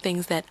those were the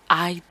things that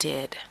I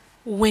did.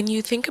 When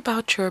you think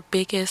about your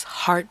biggest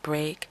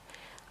heartbreak,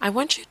 I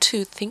want you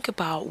to think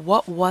about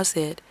what was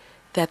it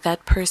that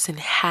that person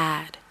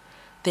had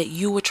that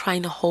you were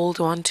trying to hold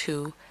on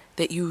to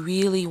that you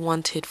really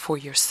wanted for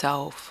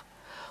yourself.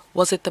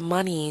 Was it the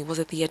money? Was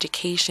it the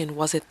education?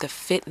 Was it the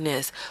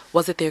fitness?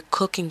 Was it their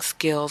cooking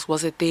skills?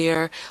 Was it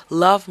their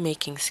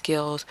love-making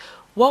skills?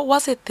 What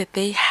was it that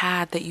they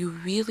had that you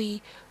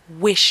really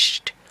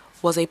wished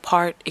was a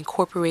part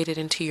incorporated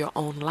into your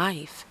own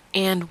life?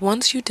 And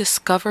once you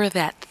discover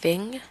that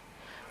thing,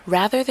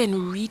 rather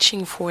than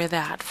reaching for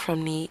that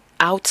from the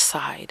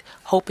outside,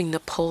 hoping to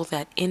pull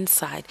that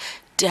inside,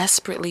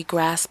 desperately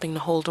grasping to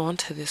hold on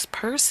to this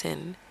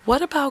person,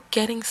 what about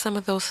getting some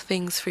of those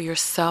things for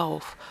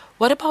yourself?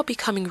 What about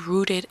becoming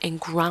rooted and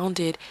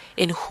grounded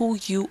in who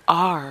you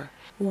are,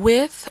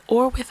 with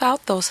or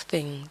without those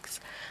things?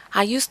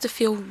 I used to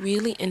feel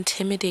really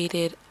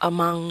intimidated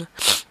among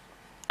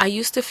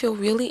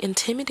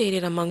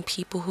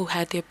people who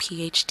had their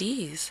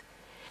PhDs.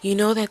 You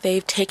know that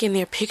they've taken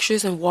their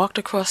pictures and walked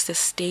across the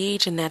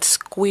stage in that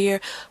square,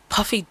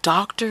 puffy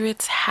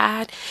doctorates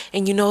hat,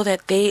 and you know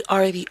that they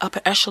are the upper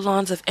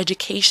echelons of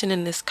education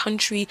in this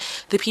country,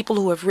 the people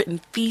who have written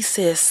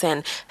theses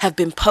and have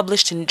been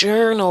published in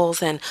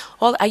journals and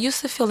all. I used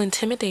to feel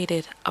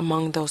intimidated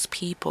among those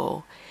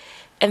people.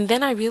 And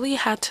then I really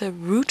had to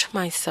root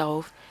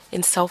myself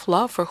in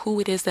self-love for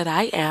who it is that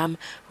I am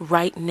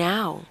right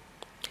now.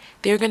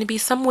 There are going to be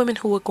some women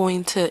who are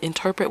going to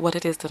interpret what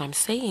it is that I'm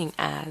saying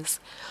as,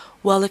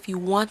 well, if you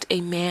want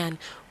a man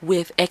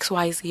with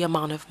XYZ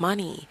amount of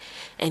money,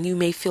 and you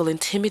may feel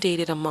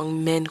intimidated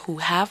among men who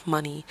have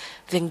money,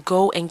 then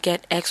go and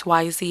get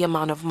XYZ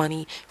amount of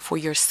money for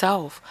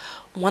yourself.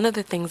 One of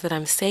the things that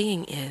I'm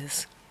saying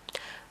is,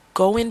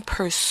 go in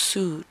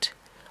pursuit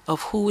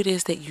of who it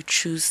is that you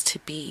choose to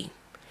be.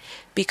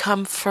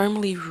 Become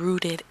firmly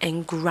rooted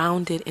and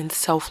grounded in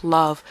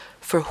self-love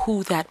for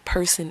who that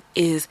person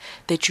is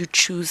that you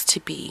choose to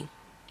be.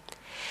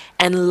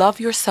 And love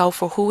yourself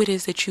for who it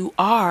is that you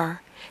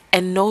are,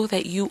 and know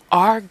that you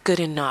are good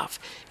enough.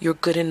 You're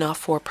good enough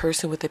for a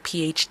person with a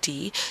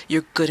PhD.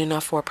 You're good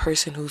enough for a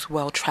person who's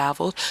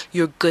well-traveled.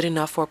 You're good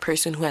enough for a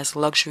person who has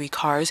luxury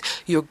cars.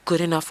 You're good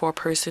enough for a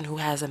person who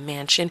has a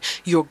mansion.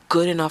 You're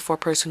good enough for a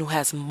person who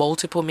has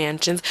multiple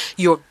mansions.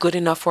 You're good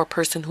enough for a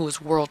person who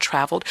is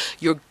world-traveled.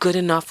 You're good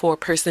enough for a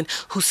person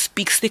who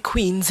speaks the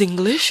Queen's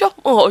English.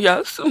 Oh,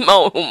 yes.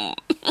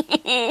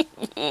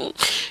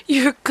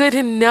 You're good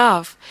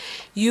enough.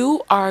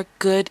 You are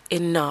good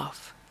enough.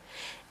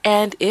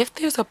 And if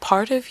there's a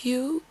part of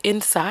you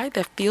inside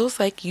that feels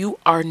like you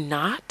are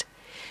not,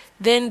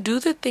 then do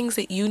the things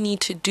that you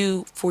need to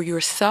do for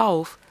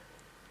yourself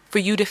for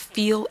you to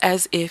feel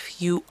as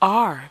if you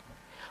are.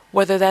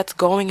 Whether that's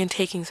going and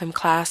taking some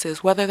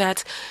classes, whether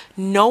that's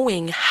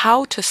knowing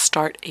how to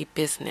start a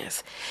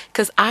business.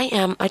 Because I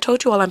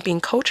told you all I'm being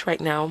coached right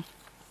now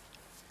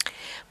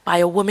by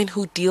a woman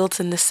who deals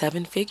in the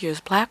 7 figures,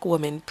 black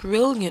woman,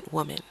 brilliant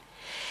woman.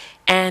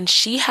 And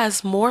she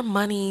has more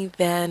money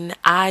than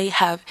I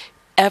have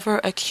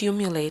ever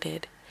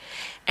accumulated.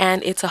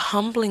 And it's a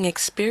humbling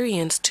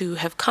experience to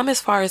have come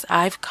as far as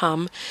I've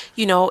come.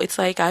 It's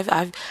like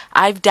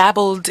I've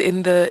dabbled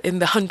in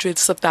the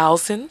hundreds of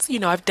thousands.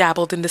 I've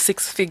dabbled in the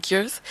 6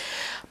 figures.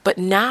 But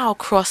now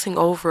crossing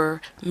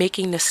over,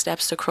 making the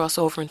steps to cross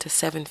over into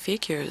 7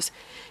 figures,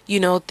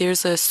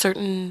 there's a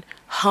certain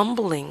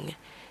humbling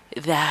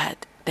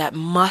that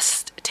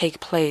must take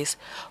place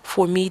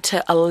for me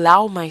to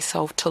allow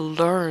myself to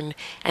learn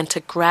and to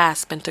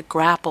grasp and to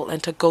grapple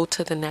and to go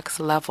to the next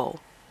level.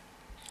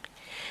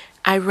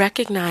 I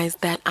recognize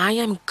that I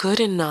am good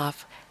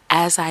enough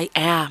as I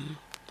am,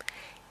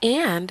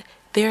 and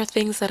There are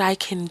things that I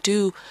can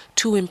do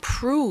to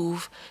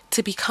improve,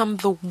 to become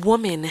the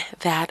woman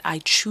that I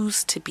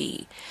choose to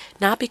be.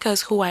 Not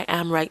because who I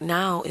am right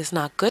now is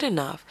not good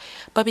enough,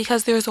 but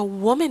because there's a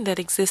woman that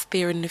exists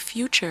there in the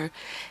future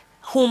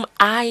whom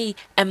I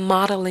am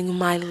modeling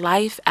my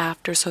life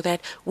after so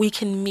that we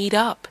can meet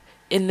up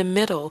in the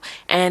middle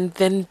and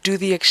then do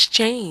the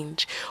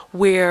exchange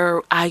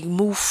where I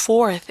move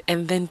forth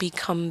and then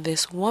become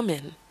this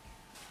woman.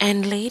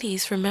 And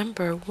ladies,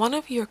 remember, one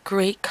of your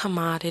great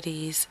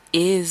commodities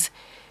is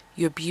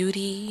your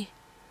beauty,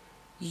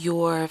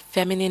 your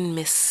feminine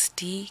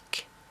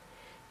mystique,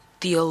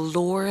 the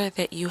allure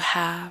that you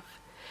have,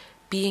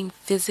 being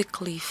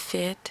physically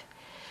fit.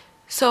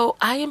 So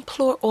I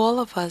implore all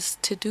of us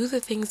to do the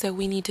things that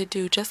we need to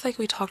do, just like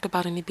we talked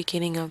about in the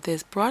beginning of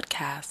this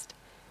broadcast.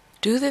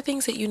 Do the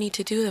things that you need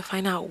to do to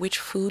find out which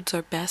foods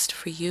are best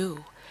for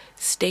you.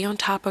 Stay on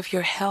top of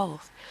your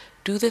health.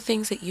 Do the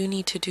things that you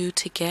need to do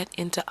to get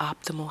into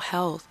optimal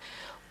health,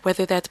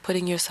 whether that's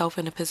putting yourself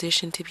in a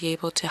position to be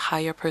able to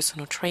hire a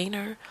personal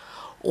trainer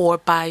or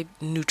buy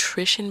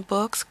nutrition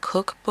books,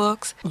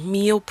 cookbooks,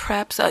 meal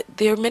preps.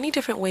 There are many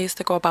different ways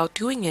to go about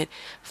doing it.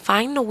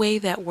 Find the way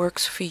that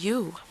works for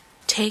you.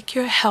 Take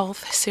your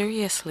health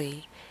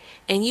seriously,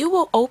 and you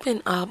will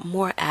open up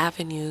more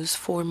avenues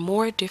for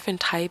more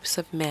different types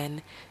of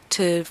men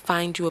to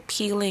find you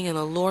appealing and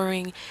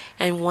alluring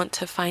and want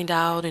to find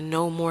out and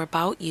know more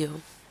about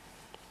you.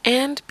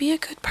 And be a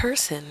good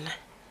person.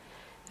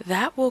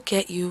 That will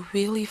get you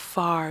really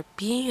far,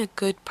 being a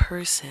good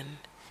person.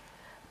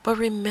 But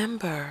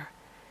remember,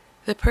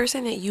 the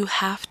person that you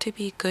have to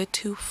be good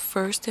to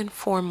first and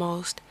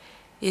foremost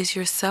is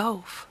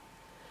yourself.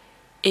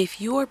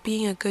 If you are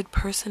being a good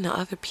person to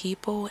other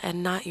people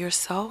and not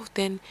yourself,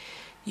 then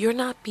you're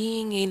not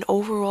being an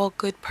overall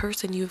good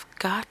person. You've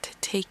got to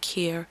take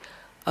care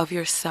of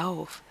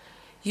yourself.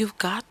 You've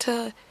got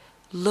to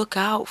look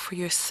out for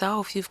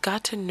yourself. You've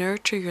got to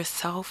nurture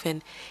yourself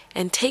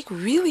and take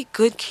really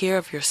good care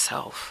of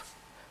yourself.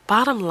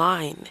 Bottom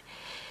line,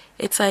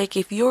 it's like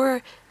if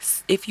you're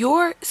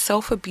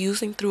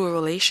self-abusing through a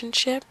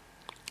relationship,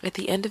 at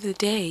the end of the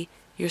day,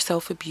 you're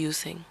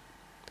self-abusing.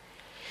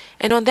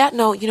 And on that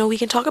note, we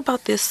can talk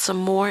about this some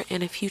more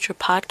in a future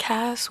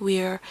podcast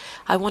where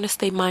I want to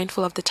stay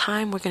mindful of the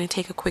time. We're going to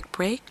take a quick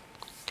break.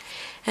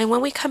 And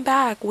when we come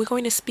back, we're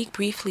going to speak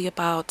briefly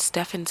about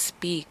Stephan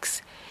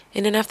Speaks.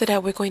 And then after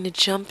that, we're going to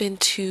jump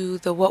into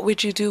the What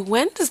Would You Do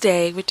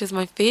Wednesday, which is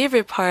my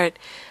favorite part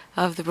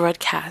of the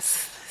broadcast.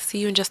 See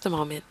you in just a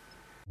moment.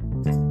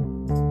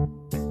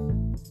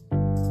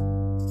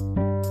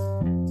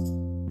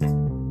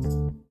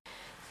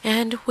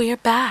 And we're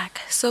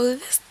back. So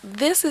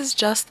this is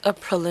just a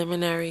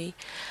preliminary.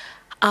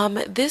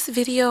 This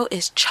video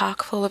is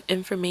chock full of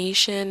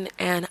information,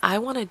 and I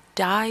want to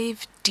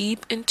dive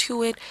deep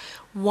into it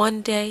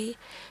one day.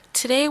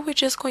 Today we're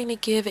just going to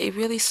give a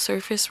really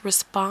surface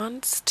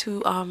response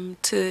to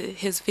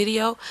his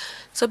video.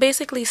 So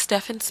basically,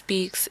 Stephan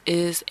Speaks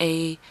is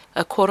a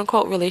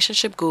quote-unquote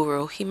relationship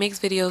guru. He makes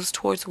videos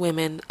towards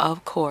women,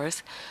 of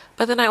course,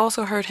 but then I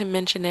also heard him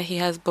mention that he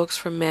has books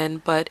for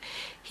men, but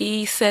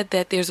he said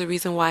that there's a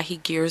reason why he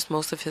gears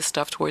most of his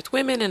stuff towards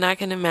women, and I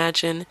can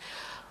imagine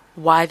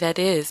why that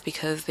is,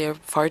 because there are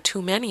far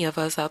too many of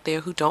us out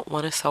there who don't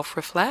want to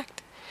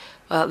self-reflect.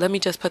 Let me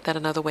just put that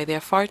another way. There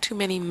are far too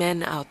many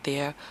men out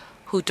there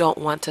who don't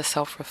want to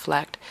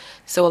self-reflect.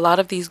 So a lot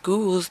of these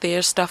gurus,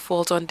 their stuff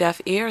falls on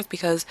deaf ears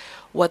because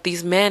what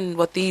the men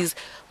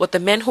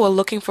who are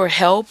looking for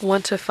help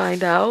want to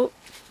find out,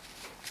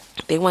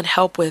 they want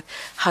help with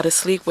how to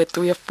sleep with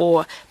 3 or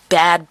 4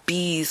 bad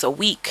bees a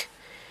week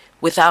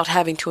without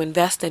having to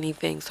invest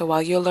anything. So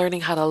while you're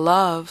learning how to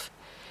love,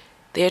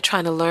 they're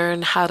trying to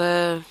learn how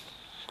to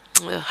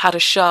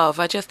shove.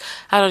 I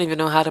don't even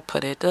know how to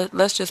put it.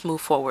 Let's just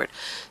move forward.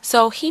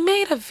 So he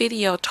made a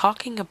video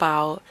talking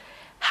about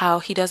how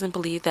he doesn't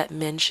believe that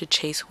men should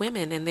chase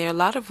women. And there are a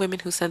lot of women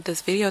who sent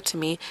this video to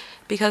me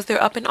because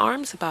they're up in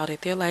arms about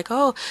it. They're like,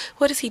 oh,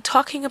 what is he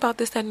talking about,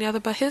 this, that, and the other?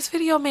 But his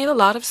video made a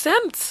lot of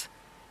sense.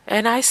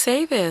 And I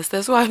say this.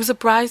 That's why I'm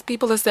surprised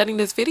people are sending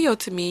this video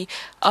to me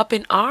up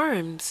in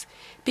arms.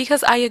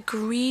 Because I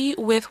agree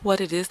with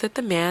what it is that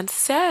the man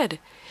said.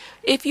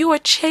 If you are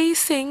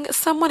chasing,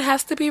 someone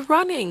has to be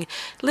running.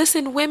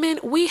 Listen, women,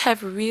 we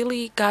have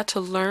really got to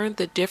learn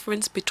the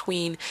difference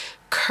between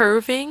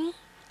curving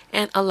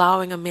and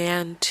allowing a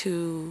man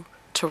to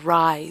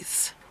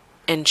rise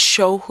and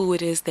show who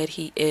it is that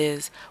he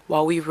is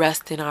while we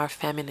rest in our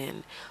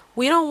feminine.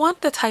 We don't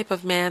want the type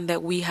of man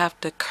that we have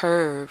to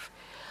curve.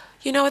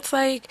 It's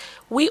like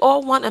we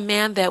all want a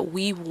man that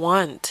we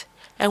want.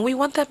 And we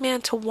want that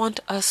man to want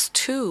us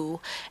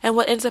too. And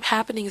what ends up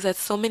happening is that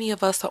so many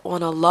of us are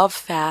on a love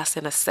fast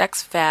and a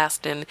sex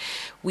fast. And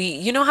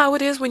you know how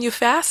it is when you're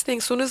fasting.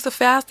 As soon as the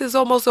fast is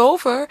almost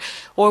over,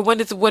 or when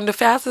the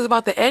fast is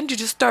about to end, you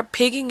just start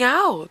pigging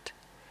out.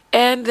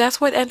 And that's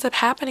what ends up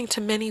happening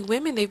to many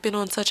women. They've been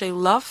on such a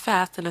love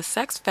fast and a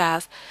sex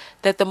fast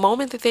that the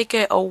moment that they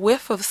get a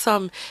whiff of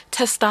some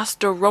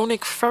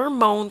testosteronic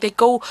pheromone, they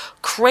go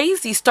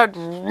crazy, start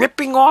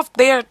ripping off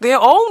their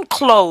own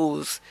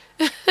clothes.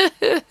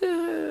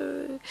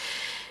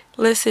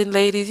 Listen,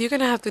 ladies, you're going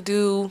to have to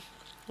do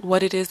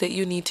what it is that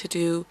you need to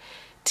do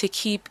to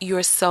keep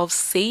yourself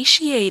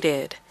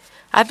satiated.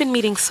 I've been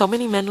meeting so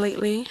many men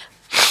lately,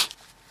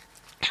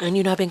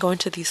 and I've been going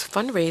to these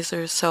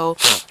fundraisers, so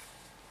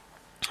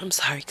I'm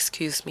sorry,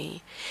 excuse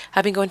me.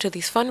 I've been going to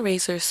these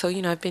fundraisers, so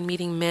I've been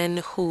meeting men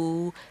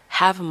who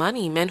have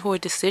money, men who are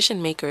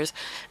decision makers,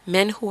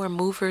 men who are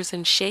movers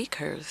and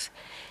shakers.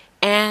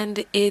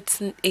 And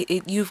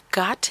you've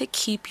got to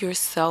keep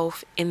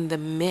yourself in the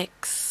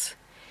mix.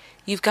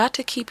 You've got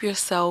to keep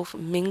yourself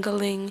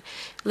mingling.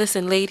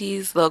 Listen,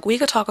 ladies, look, we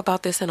could talk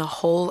about this in a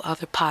whole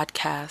other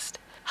podcast.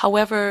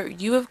 However,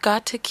 you have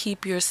got to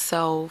keep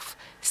yourself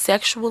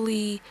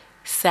sexually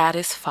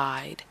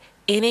satisfied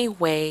in a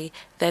way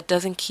that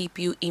doesn't keep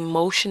you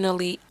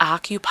emotionally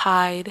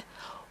occupied.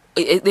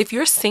 If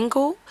you're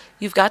single,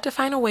 you've got to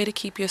find a way to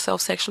keep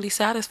yourself sexually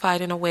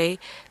satisfied in a way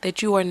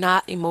that you are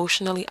not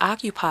emotionally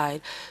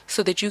occupied,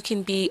 so that you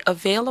can be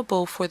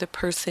available for the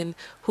person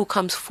who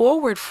comes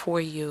forward for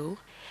you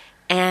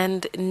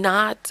and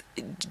not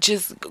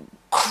just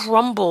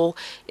crumble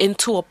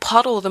into a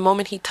puddle the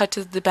moment he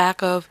touches the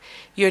back of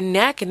your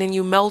neck, and then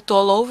you melt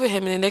all over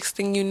him, and the next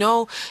thing you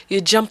know,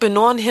 you're jumping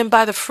on him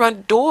by the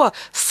front door,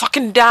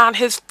 sucking down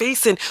his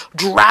face and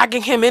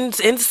dragging him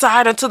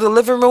inside onto the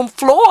living room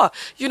floor.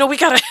 We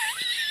gotta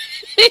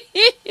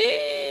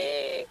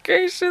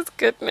gracious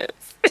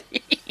goodness.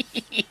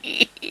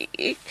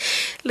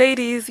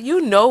 Ladies, you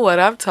know what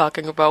I'm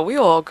talking about. We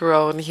all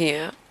grown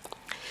here.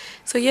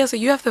 So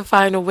you have to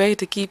find a way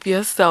to keep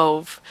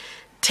yourself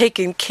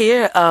taken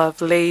care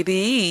of,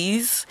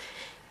 ladies,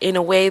 in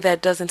a way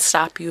that doesn't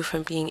stop you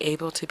from being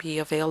able to be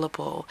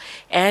available,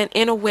 and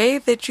in a way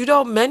that you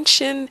don't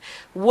mention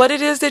what it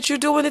is that you're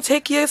doing to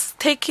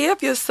take care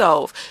of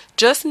yourself.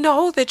 Just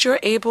know that you're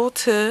able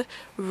to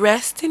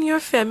rest in your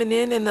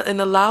feminine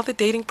and allow the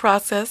dating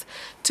process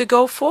to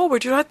go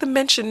forward. You don't have to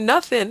mention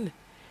nothing.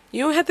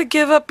 You don't have to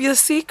give up your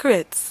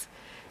secrets.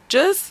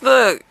 Just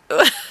look.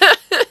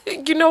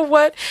 You know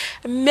what?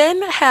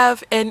 Men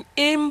have an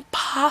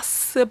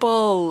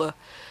impossible,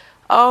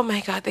 oh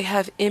my God, they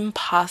have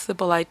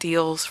impossible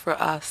ideals for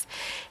us.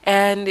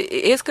 And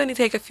it's going to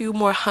take a few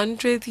more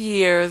 100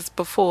 years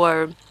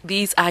before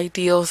these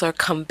ideals are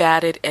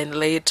combated and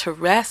laid to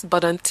rest.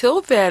 But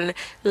until then,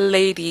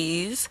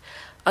 ladies,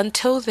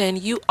 until then,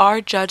 you are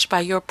judged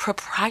by your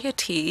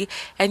propriety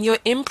and your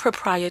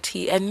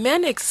impropriety. And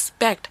men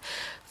expect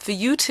for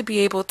you to be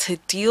able to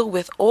deal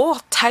with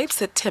all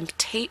types of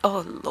temptation.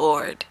 Oh,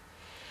 Lord.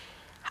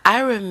 I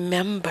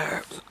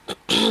remember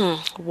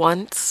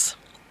once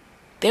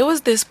there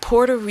was this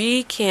Puerto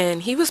Rican.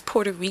 He was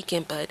Puerto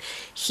Rican, but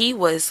he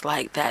was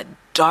like that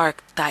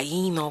dark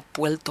Taíno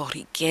Puerto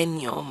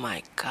Riqueño. Oh,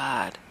 my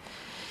God.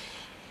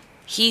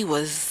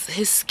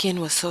 His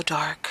skin was so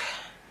dark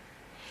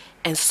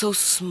and so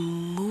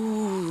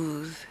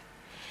smooth.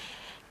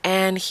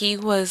 And he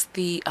was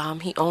he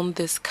owned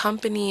this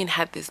company and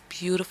had this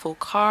beautiful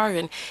car,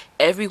 and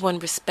everyone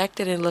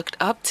respected and looked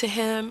up to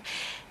him.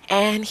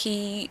 And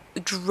he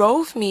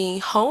drove me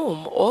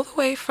home all the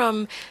way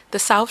from the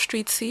South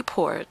Street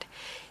Seaport.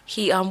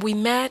 We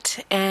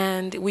met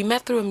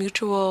through a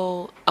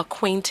mutual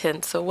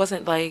acquaintance. So it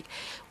wasn't like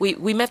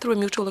we met through a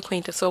mutual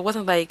acquaintance. So it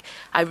wasn't like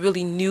I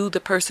really knew the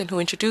person who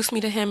introduced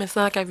me to him. It's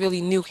not like I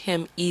really knew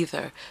him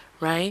either,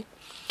 right?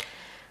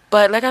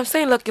 But like I'm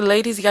saying, look,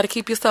 ladies, you got to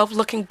keep yourself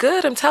looking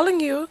good. I'm telling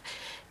you.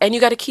 And you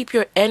got to keep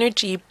your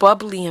energy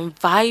bubbly and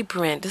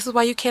vibrant. This is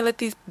why you can't let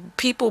these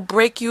people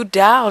break you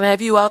down,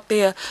 have you out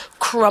there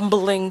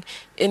crumbling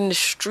in the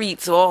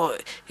streets or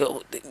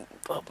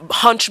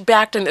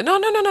hunchbacked. No.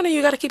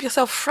 You got to keep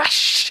yourself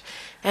fresh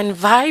and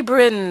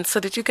vibrant so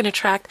that you can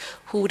attract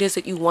who it is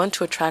that you want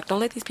to attract. Don't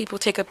let these people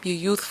take up your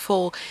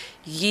youthful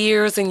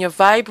years and your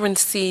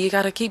vibrancy. You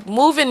got to keep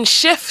moving,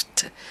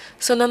 shift.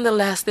 So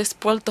nonetheless, this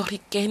Puerto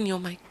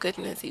Riqueño, my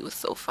goodness, he was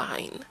so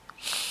fine.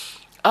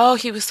 Oh,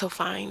 he was so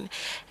fine.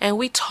 And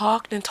we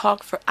talked and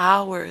talked for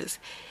hours.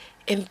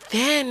 And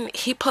then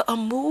he put a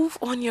move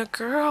on your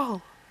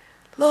girl.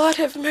 Lord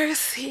have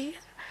mercy.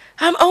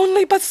 I'm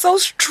only but so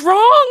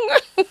strong.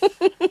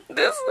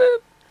 Listen.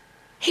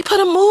 He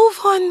put a move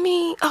on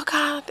me. Oh,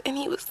 God. And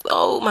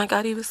oh, my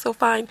God, he was so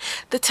fine.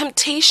 The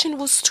temptation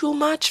was too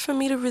much for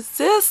me to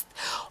resist.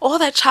 All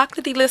that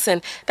chocolatey.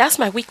 Listen, that's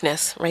my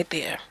weakness right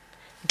there.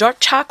 Dark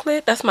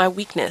chocolate, that's my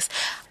weakness.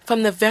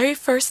 From the very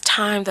first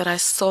time that I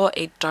saw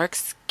a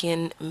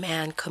dark-skinned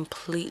man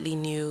completely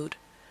nude,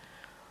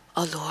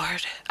 oh,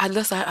 Lord,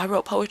 I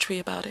wrote poetry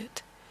about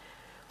it.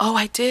 Oh,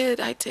 I did.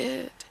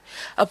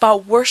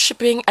 About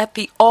worshiping at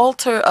the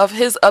altar of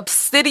his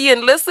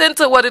obsidian. Listen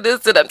to what it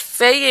is that I'm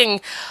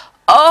saying.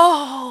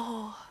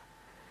 Oh,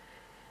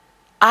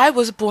 I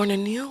was born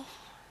anew.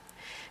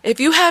 If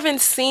you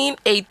haven't seen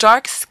a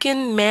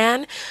dark-skinned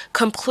man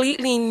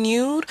completely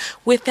nude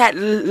with that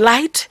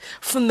light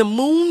from the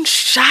moon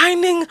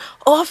shining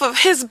off of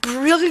his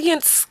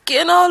brilliant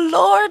skin, oh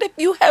Lord, if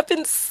you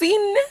haven't seen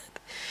it,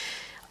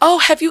 oh,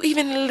 have you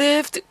even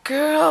lived,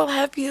 girl?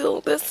 Have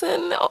you?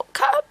 Listen, oh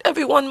God,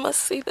 everyone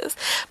must see this.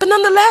 But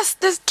nonetheless,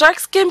 this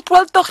dark-skinned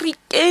Puerto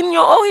Riqueño,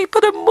 oh, he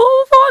put a move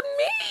on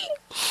me.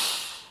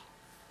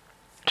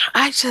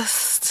 I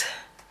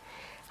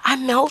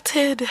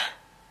melted.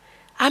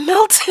 I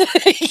melted.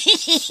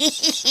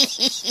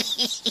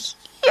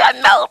 I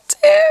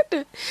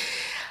melted.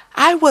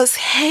 I was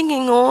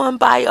hanging on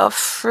by a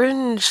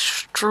fringe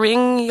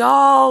string,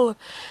 y'all.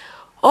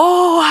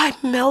 Oh, I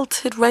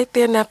melted right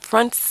there in that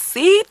front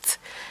seat.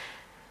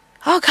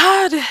 Oh,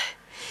 God.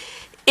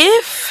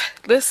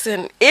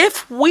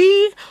 If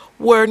we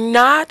were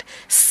not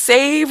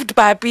saved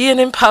by being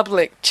in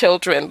public,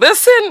 children,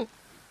 listen.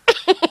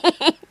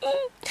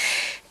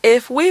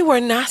 If we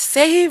were not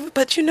saved,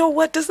 but you know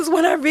what? This is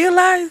when I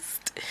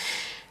realized.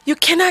 You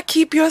cannot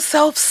keep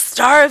yourself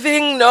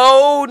starving.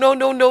 No, no,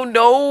 no, no,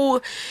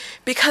 no.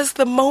 Because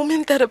the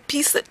moment that a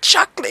piece of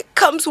chocolate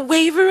comes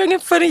wavering in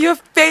front of your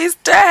face,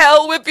 to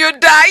hell with your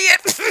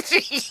diet.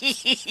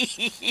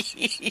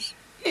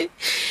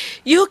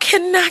 You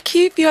cannot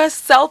keep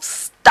yourself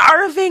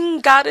starving,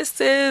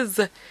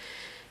 goddesses.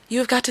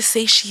 You've got to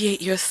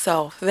satiate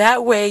yourself.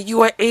 That way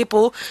you are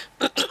able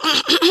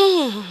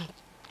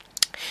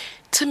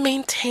to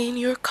maintain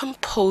your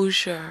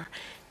composure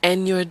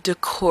and your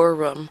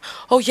decorum.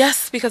 Oh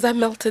yes, because I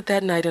melted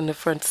that night in the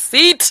front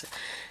seat.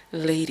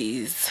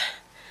 Ladies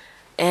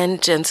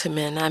and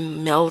gentlemen, I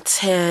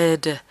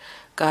melted,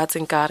 gods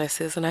and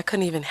goddesses, and I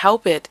couldn't even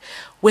help it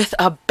with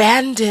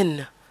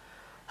abandon.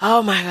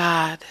 Oh my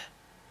God.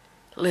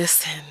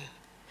 Listen.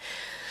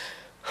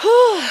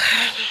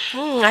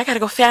 I gotta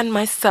go fan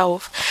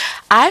myself.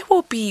 I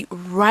will be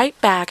right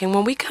back, and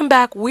when we come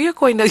back, we're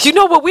going to, you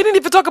know what, we didn't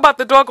even talk about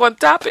the doggone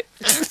topic.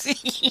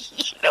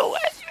 You know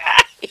what?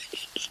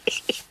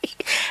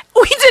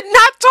 We did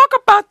not talk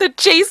about the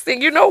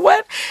chasing. You know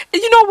what?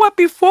 You know what?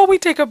 Before we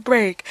take a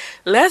break,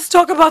 let's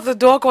talk about the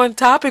doggone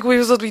topic we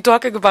were supposed to be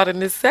talking about in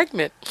this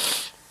segment.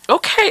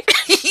 Okay.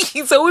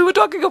 So we were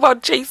talking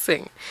about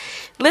chasing.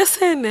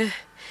 Listen,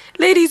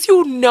 ladies,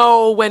 you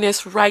know when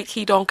it's right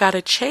he don't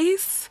gotta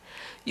chase.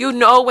 You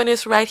know when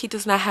it's right he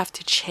does not have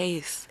to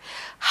chase.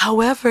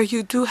 However,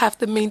 you do have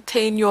to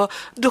maintain your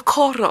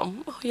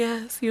decorum. Oh,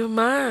 yes, you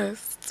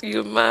must.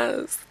 You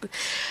must.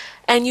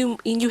 And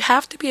you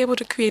have to be able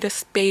to create a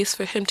space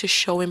for him to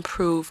show and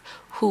prove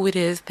who it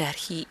is that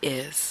he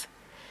is.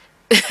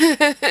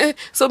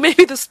 So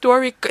maybe the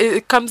story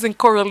comes in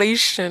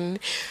correlation.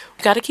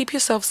 You got to keep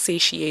yourself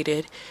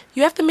satiated.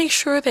 You have to make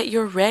sure that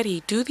you're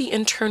ready. Do the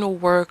internal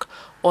work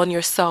on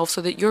yourself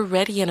so that you're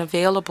ready and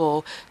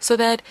available, so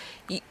that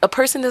a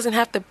person doesn't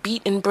have to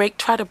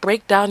try to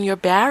break down your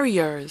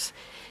barriers,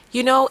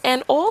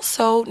 and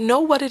also know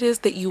what it is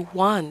that you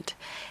want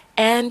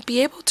and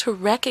be able to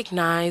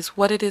recognize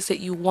what it is that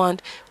you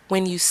want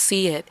when you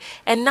see it,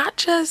 and not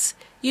just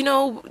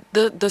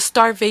the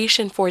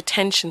starvation for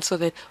attention, so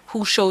that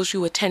who shows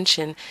you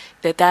attention,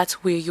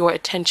 that's where your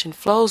attention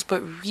flows,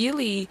 but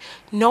really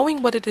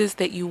knowing what it is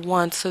that you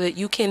want so that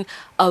you can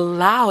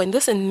allow. And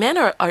listen, men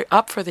are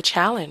up for the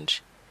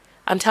challenge.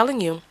 I'm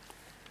telling you.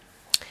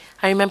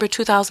 I remember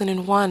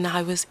 2001,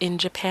 I was in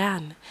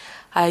Japan.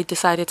 I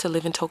decided to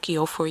live in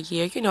Tokyo for a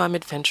year. I'm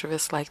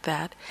adventurous like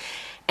that.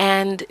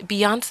 And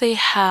Beyonce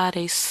had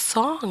a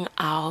song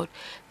out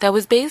that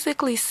was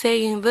basically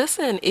saying,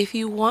 listen, if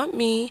you want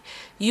me,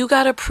 you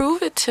got to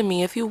prove it to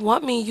me. If you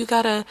want me, you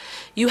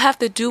have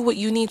to do what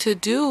you need to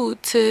do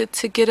to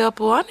get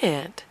up on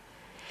it.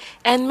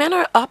 And men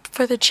are up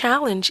for the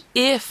challenge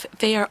if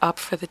they are up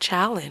for the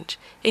challenge.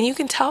 And you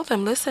can tell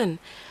them, listen,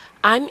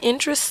 I'm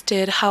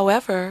interested.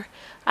 However,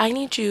 I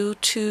need you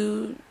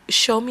to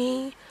show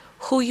me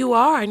who you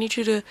are. I need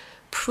you to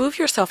prove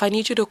yourself. I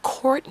need you to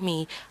court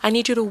me. I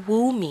need you to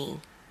woo me.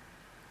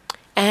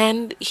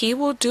 And he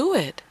will do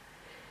it.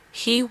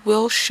 He'll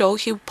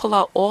pull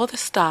out all the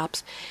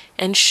stops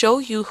and show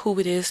you who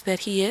it is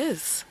that he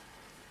is.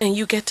 And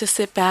you get to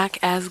sit back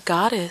as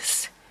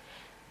goddess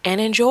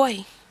and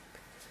enjoy.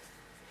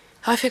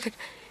 I feel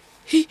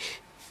like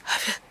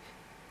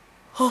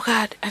oh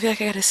God, I feel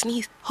like I gotta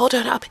sneeze. Hold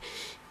on up.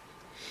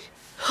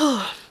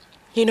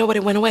 You know what?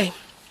 It went away.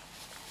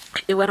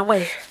 It went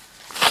away.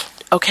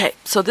 Okay,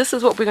 so this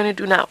is what we're going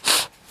to do now.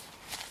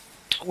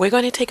 We're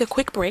going to take a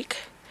quick break.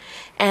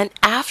 And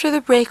after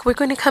the break, we're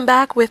going to come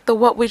back with the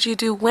What Would You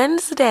Do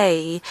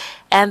Wednesday.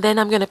 And then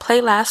I'm going to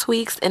play last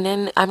week's, and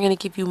then I'm going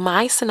to give you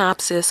my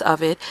synopsis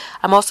of it.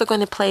 I'm also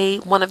going to play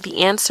one of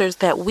the answers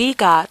that we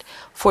got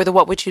for the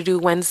What Would You Do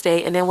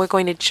Wednesday. And then we're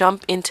going to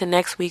jump into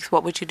next week's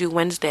What Would You Do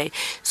Wednesday.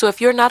 So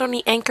if you're not on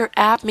the Anchor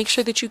app, make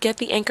sure that you get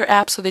the Anchor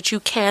app so that you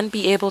can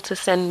be able to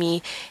send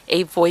me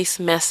a voice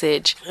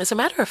message. As a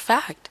matter of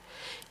fact,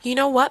 you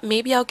know what?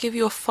 Maybe I'll give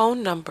you a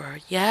phone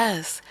number.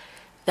 Yes.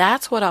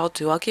 That's what I'll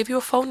do. I'll give you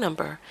a phone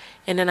number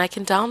and then I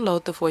can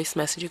download the voice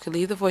message. You can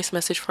leave the voice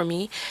message for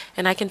me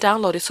and I can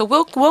download it. So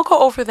we'll go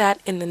over that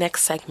in the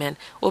next segment.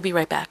 We'll be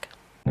right back.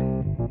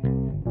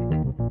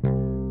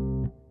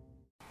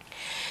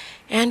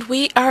 And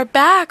we are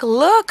back.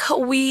 Look,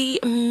 we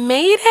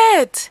made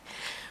it.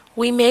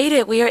 We made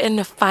it. We are in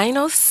the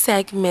final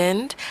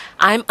segment.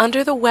 I'm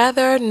under the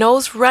weather,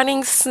 nose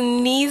running,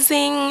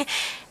 sneezing,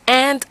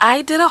 and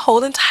I did a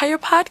whole entire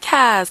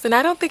podcast, and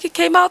I don't think it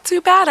came out too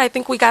bad. I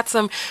think we got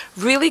some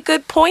really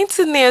good points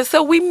in there.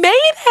 So we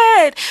made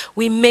it.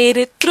 We made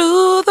it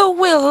through the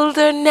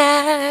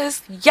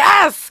wilderness.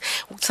 Yes.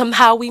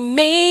 Somehow we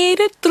made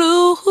it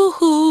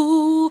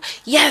through.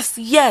 Yes,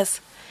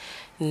 yes.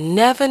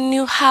 Never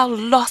knew how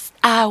lost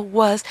I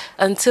was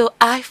until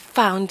I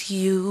found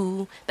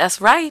you. That's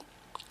right.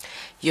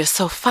 You're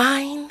so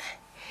fine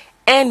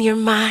and you're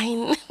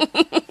mine.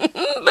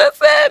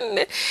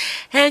 Listen.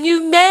 And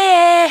you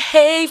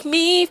made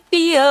me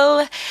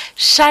feel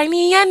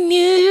shiny and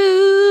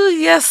new.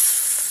 Yes.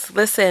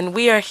 Listen,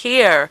 we are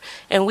here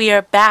and we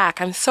are back.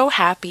 I'm so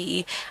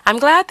happy. I'm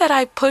glad that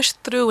I pushed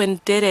through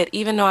and did it,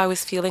 even though I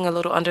was feeling a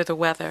little under the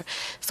weather.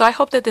 So I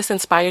hope that this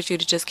inspires you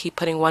to just keep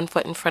putting one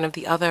foot in front of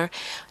the other.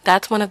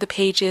 That's one of the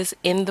pages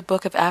in the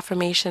Book of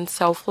Affirmation,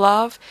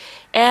 Self-Love.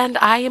 And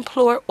I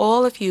implore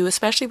all of you,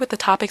 especially with the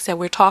topics that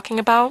we're talking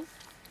about,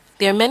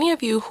 there are many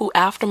of you who,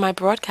 after my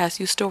broadcast,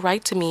 you still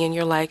write to me and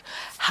you're like,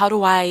 how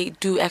do I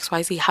do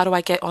XYZ? How do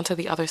I get onto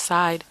the other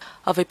side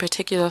of a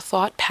particular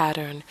thought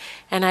pattern?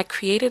 And I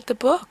created the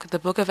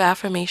Book of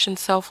Affirmation,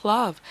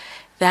 Self-Love.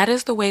 That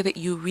is the way that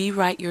you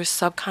rewrite your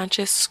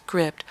subconscious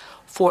script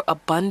for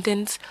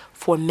abundance,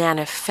 for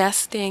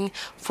manifesting,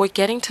 for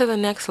getting to the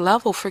next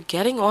level, for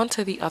getting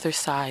onto the other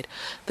side.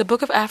 The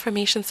Book of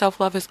Affirmation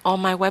Self-Love is on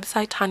my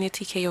website,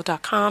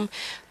 TanyaTKO.com.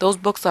 Those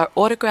books are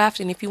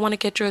autographed, and if you want to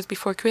get yours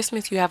before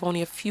Christmas, you have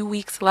only a few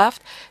weeks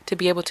left to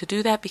be able to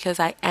do that because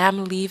I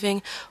am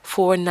leaving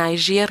for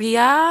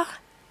Nigeria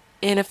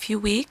in a few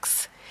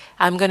weeks.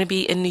 I'm going to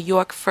be in New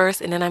York first,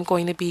 and then I'm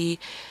going to be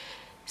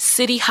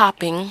city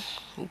hopping,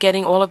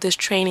 getting all of this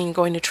training,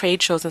 going to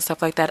trade shows and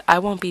stuff like that. I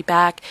won't be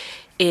back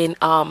in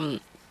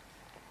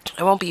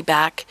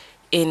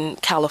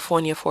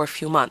California for a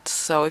few months.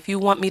 So if you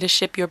want me to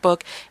ship your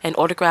book and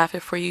autograph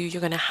it for you,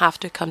 you're going to have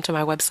to come to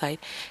my website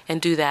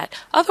and do that.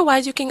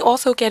 Otherwise, you can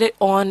also get it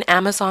on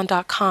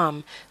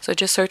Amazon.com. So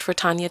just search for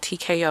Tanya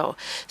TKO.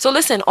 So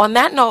listen, on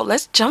that note,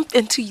 let's jump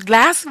into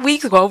last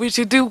week's What We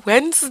Should Do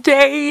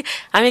Wednesday.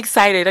 I'm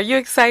excited. Are you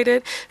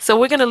excited? So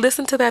we're going to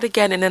listen to that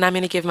again, and then I'm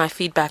going to give my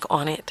feedback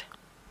on it.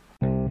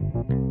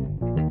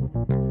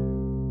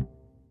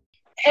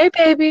 Hey,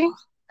 baby.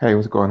 Hey,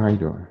 what's going on? How you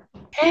doing?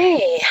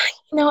 Hey,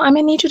 I'm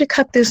gonna need you to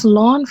cut this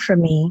lawn for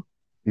me.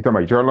 You talking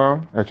about your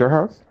lawn at your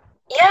house?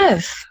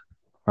 Yes.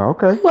 Oh,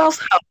 okay. Who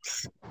else's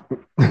house?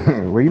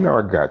 Well,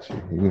 I got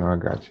you. I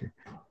got you.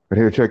 But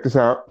here, check this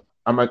out.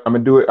 I'm gonna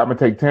do it. I'm gonna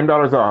take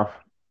 $10 off,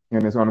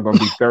 and it's only gonna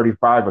be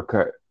 $35 a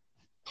cut.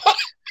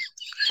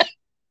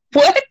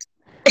 What?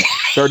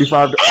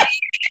 $35.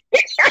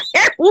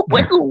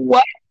 Wait,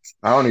 what?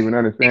 I don't even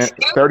understand.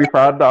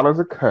 $35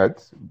 a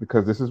cut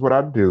because this is what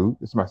I do.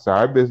 It's my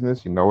side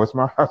business. It's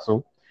my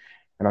hustle.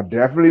 And I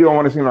definitely don't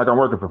want to seem like I'm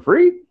working for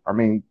free. I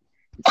mean,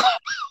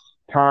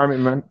 time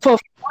and money. For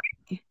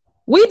free?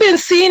 We've been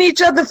seeing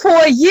each other for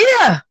a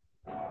year.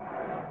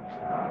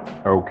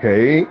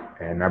 Okay.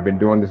 And I've been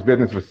doing this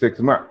business for 6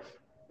 months.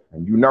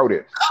 And you know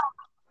this.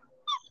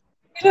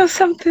 You know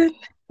something?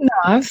 No,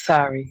 I'm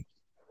sorry.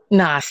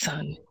 Nah,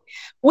 son.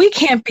 We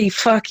can't be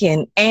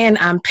fucking and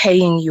I'm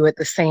paying you at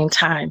the same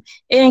time.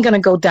 It ain't gonna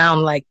go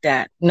down like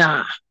that.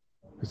 Nah.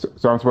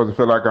 So I'm supposed to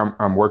feel like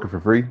I'm working for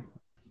free?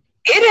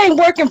 It ain't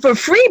working for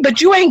free,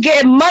 but you ain't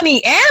getting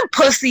money and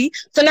pussy.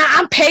 So now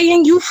I'm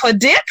paying you for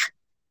dick?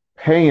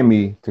 Paying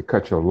me to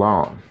cut your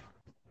lawn.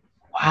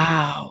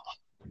 Wow.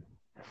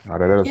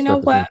 You know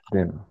what?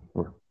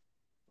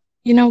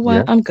 You know what?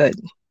 Yeah? I'm good.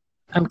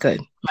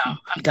 No,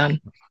 I'm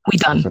done. We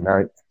done. So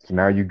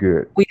now you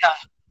good. We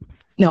done.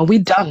 No, we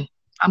done.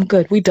 I'm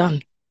good. We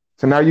done.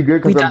 So now you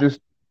good because I'm just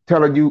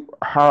telling you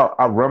how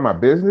I run my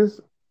business?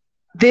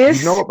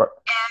 This is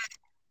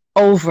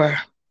over.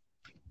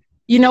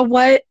 You know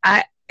what?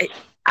 I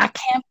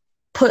can't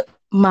put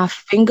my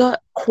finger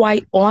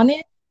quite on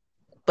it,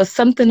 but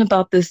something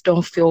about this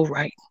don't feel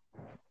right.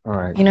 All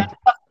right.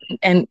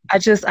 And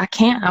I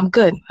can't. I'm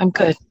good.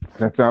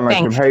 That sounds like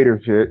some hater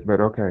shit,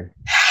 but okay.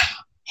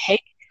 Hey,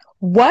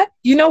 what?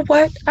 You know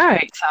what? All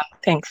right, son.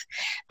 Thanks.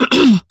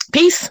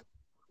 Peace.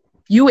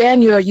 You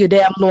and your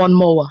damn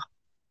lawnmower.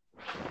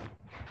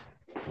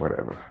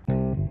 Whatever.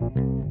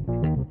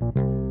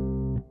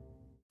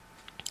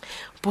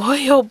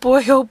 Boy, oh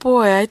boy, oh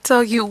boy, I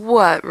tell you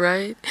what,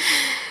 right?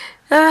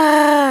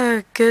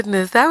 Ah,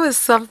 goodness, that was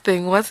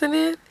something, wasn't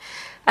it?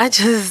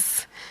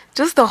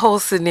 Just the whole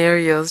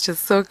scenario is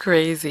just so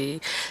crazy.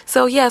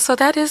 So yeah, so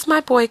that is my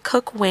boy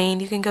Cook Wayne.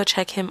 You can go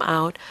check him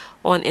out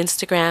on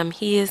Instagram.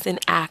 He is an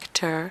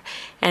actor,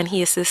 and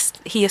he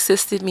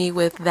assisted me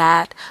with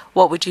that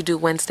What Would You Do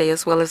Wednesday,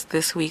 as well as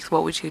this week's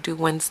What Would You Do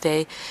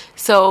Wednesday.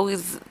 So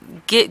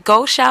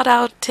go shout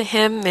out to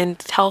him and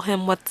tell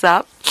him what's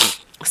up.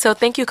 So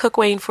thank you, Cook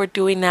Wayne, for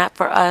doing that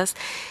for us.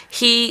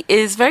 He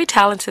is very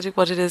talented at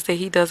what it is that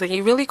he does, and he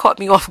really caught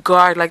me off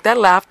guard. Like, that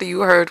laughter you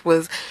heard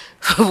was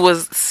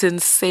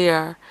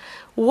sincere.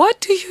 What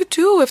do you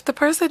do if the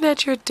person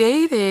that you're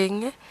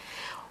dating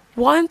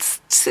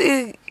wants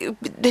to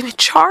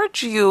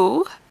charge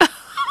you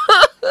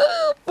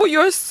for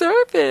your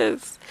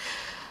service?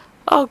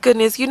 Oh,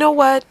 goodness. You know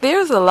what?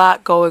 There's a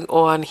lot going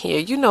on here.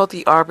 You know,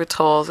 the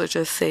Arbitals are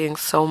just saying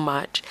so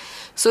much.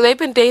 So they've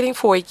been dating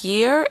for a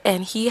year,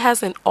 and he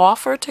has an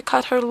offer to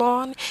cut her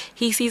lawn.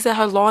 He sees that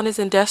her lawn is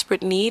in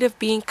desperate need of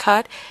being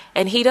cut,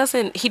 and he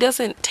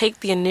doesn't take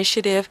the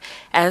initiative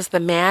as the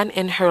man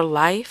in her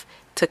life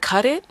to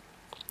cut it.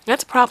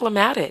 That's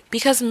problematic,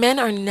 because men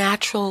are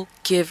natural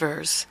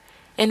givers.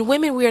 And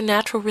women, we are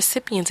natural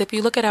recipients. If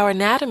you look at our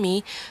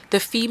anatomy, the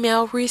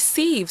female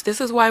receives.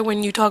 This is why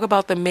when you talk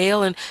about the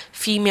male and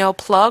female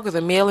plug, or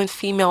the male and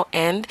female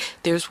end,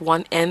 there's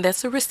one end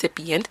that's the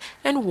recipient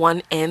and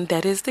one end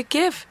that is the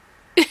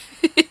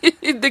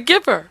the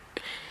giver.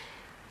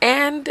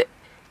 And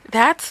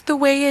that's the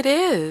way it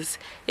is.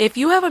 If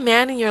you have a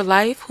man in your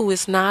life who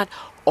is not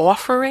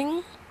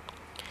offering,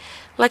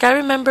 like I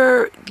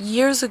remember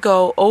years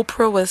ago,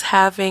 Oprah was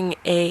having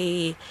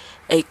a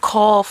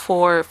call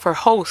for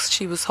hosts.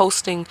 She was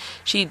hosting,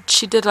 she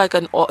did like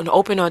an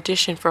open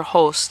audition for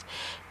hosts.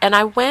 And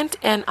I went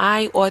and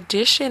I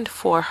auditioned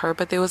for her,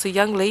 but there was a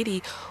young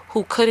lady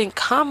who couldn't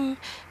come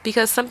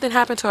because something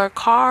happened to her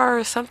car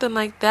or something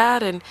like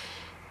that. And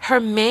her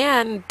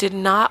man did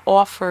not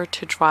offer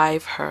to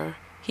drive her.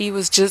 He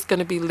was just going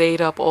to be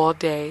laid up all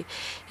day.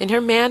 And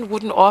her man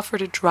wouldn't offer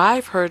to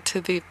drive her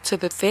to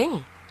the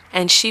thing.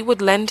 And she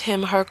would lend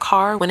him her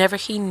car whenever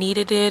he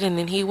needed it, and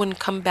then he wouldn't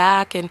come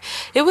back, and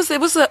it was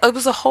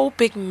a whole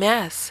big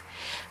mess.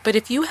 But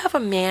if you have a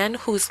man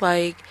who's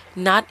like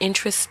not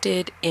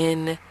interested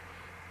in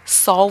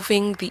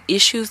solving the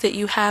issues that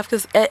you have,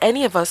 because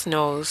any of us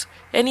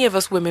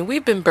women,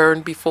 we've been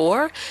burned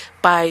before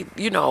by,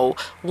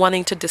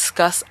 wanting to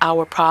discuss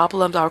our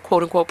problems, our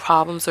quote unquote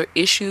problems or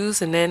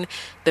issues, and then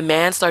the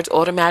man starts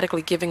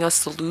automatically giving us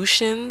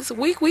solutions.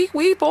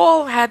 We've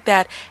all had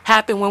that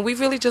happen when we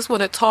really just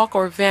want to talk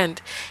or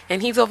vent,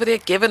 and he's over there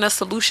giving us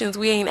solutions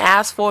we ain't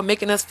asked for,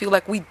 making us feel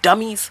like we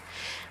dummies.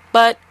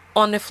 But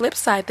on the flip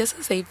side, this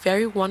is a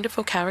very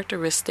wonderful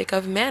characteristic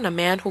of men, a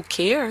man who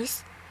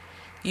cares.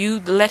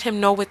 You let him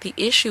know what the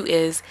issue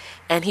is,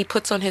 and he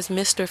puts on his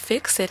Mr.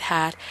 Fix-It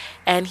hat,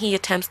 and he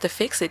attempts to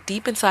fix it.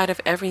 Deep inside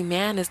of every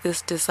man is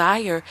this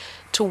desire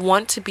to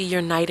want to be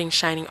your knight in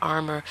shining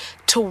armor,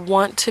 to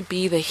want to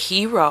be the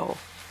hero.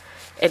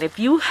 And if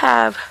you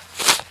have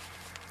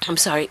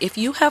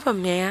a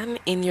man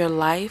in your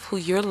life who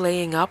you're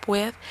laying up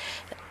with,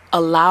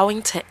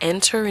 allowing to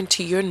enter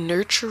into your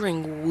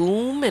nurturing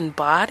womb and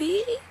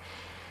body,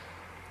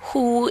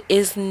 who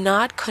is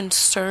not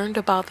concerned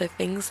about the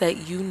things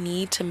that you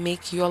need to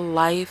make your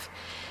life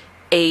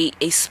a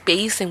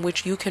space in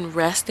which you can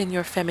rest in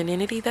your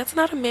femininity, that's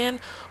not a man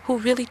who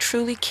really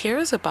truly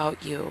cares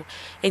about you.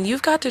 And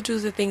you've got to do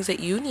the things that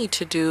you need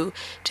to do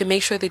to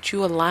make sure that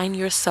you align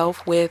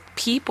yourself with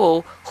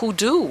people who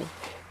do.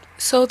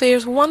 So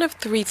there's one of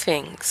three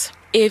things.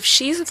 If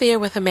she's there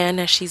with a man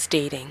that she's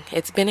dating,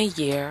 it's been a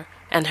year,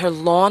 and her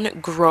lawn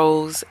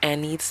grows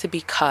and needs to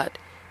be cut,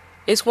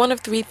 it's one of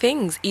three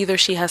things. Either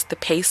she has to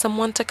pay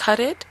someone to cut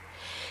it,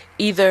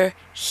 either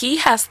he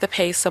has to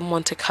pay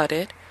someone to cut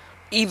it,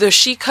 either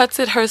she cuts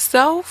it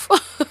herself,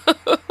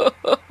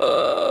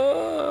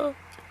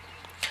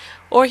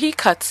 or he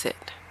cuts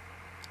it.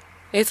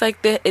 It's like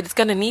it's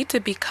going to need to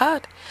be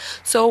cut.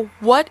 So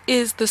what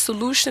is the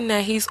solution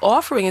that he's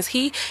offering? Is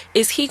he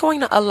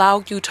going to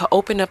allow you to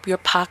open up your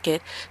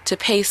pocket to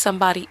pay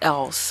somebody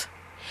else?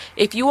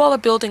 If you all are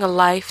building a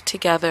life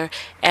together,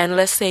 and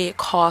let's say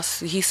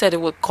he said it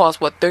would cost,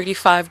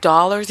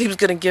 $35? He was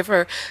going to give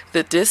her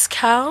the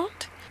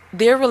discount.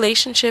 Their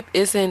relationship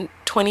isn't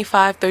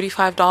 $25,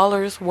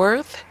 $35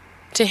 worth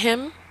to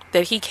him,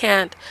 that he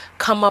can't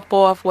come up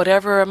off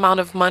whatever amount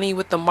of money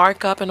with the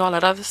markup and all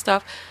that other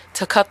stuff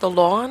to cut the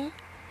lawn.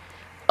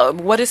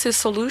 What is his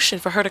solution?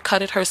 For her to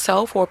cut it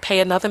herself or pay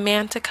another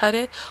man to cut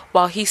it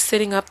while he's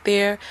sitting up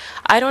there?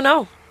 I don't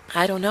know.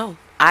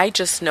 I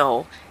just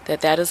know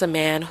that is a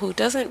man who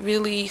doesn't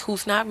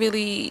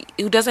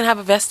have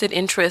a vested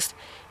interest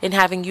in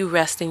having you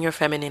rest in your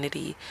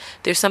femininity.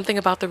 There's something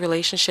about the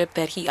relationship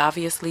that he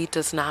obviously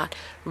does not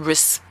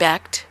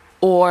respect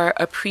or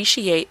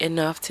appreciate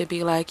enough to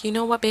be like, you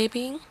know what,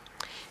 baby?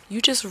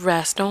 You just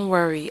rest. Don't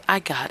worry. I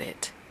got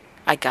it.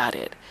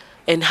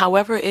 And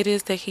however it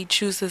is that he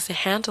chooses to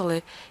handle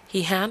it,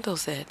 he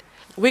handles it.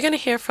 We're going to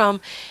hear from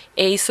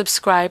a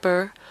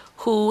subscriber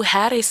who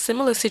had a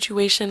similar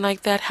situation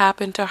like that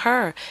happen to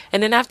her.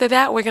 And then after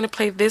that, we're going to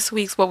play this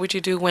week's What Would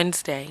You Do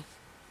Wednesday.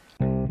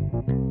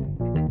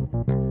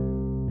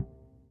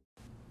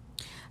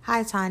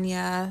 Hi,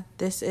 Tanya.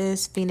 This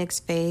is Phoenix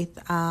Faith.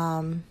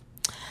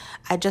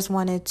 I just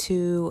wanted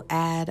to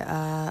add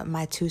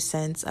my 2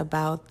 cents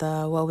about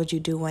the What Would You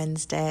Do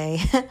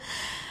Wednesday.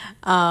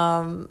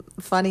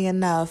 Funny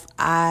enough,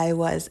 I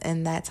was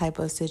in that type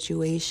of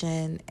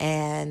situation,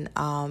 and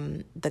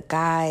the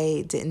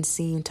guy didn't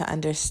seem to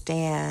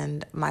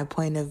understand my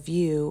point of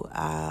view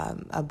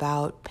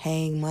about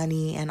paying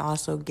money and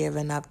also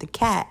giving up the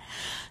cat.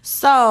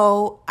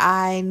 So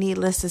I,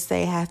 needless to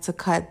say, had to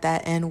cut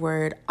that N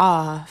word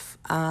off.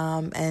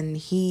 And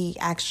he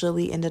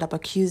actually ended up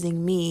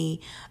accusing me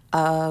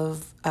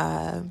of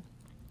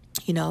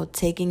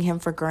taking him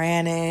for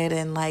granted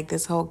and like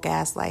this whole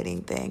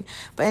gaslighting thing.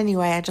 But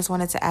anyway, I just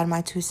wanted to add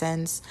my 2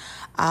 cents.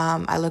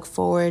 I look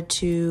forward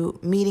to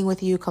meeting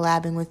with you,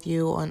 collabing with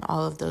you on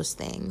all of those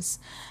things.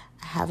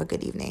 Have a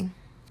good evening.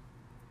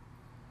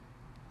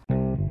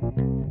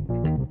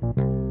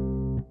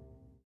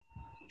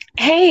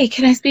 Hey,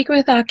 can I speak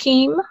with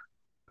Akeem?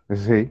 This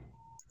is he.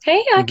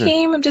 Hey, Who's this?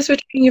 Akeem, I'm just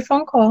returning your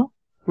phone call.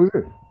 Who's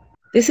this?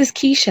 This is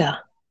Keisha.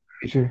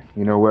 Keisha,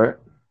 you know what?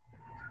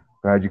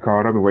 Glad you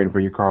called. I've been waiting for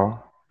your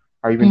call.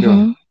 How you been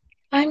doing?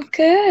 I'm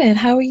good.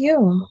 How are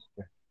you?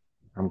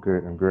 I'm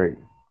good. I'm great.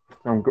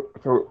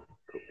 So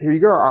here you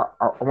go.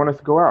 I want us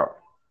to go out.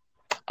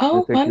 Oh,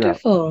 Let's take you out.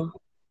 wonderful.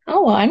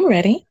 Oh, well, I'm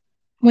ready.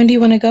 When do you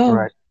want to go? All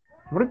right.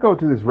 I'm gonna go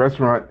to this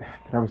restaurant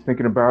that I was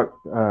thinking about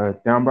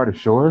down by the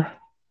shore,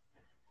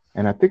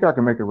 and I think I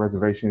can make a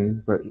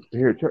reservation. But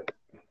here, check.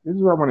 This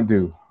is what I want to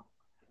do.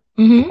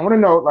 I want to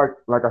know,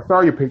 like I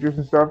saw your pictures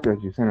and stuff that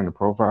you sent in the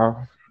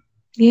profile.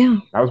 Yeah.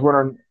 I was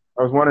wondering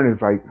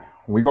if, like,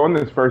 when we go on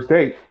this first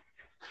date,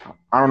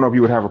 I don't know if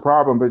you would have a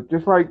problem, but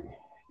just like,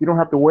 you don't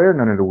have to wear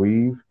none of the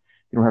weave,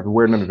 you don't have to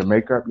wear none of the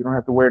makeup, you don't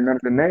have to wear none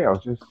of the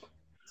nails. Just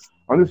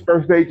on this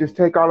first date, just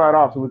take all that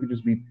off so we could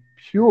just be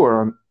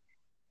pure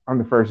on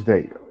the first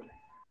date.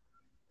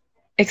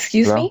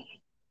 Excuse Hello? me?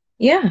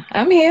 Yeah,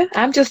 I'm here.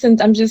 I'm just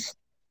listening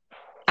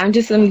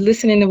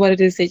to what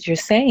it is that you're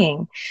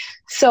saying.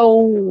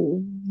 So,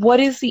 what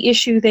is the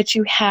issue that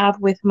you have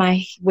with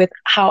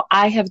how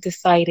I have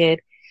decided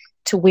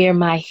to wear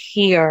my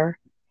hair?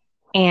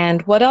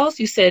 And what else?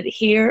 You said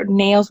hair,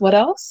 nails, what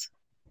else?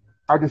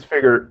 I just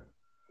figured,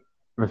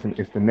 listen,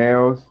 it's the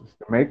nails, it's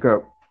the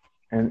makeup,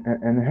 and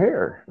the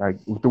hair, like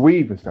with the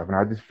weave and stuff. And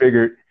I just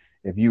figured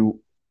if you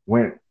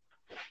went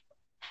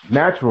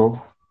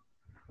natural,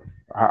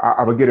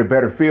 I would get a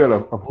better feel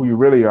of who you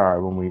really are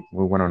when we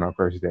went on our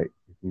first date.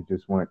 If you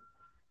just went,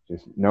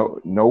 just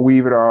no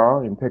weave at all,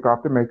 and take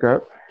off the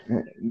makeup.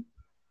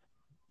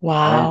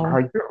 Wow. How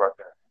you feel about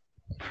that?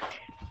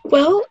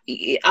 Well,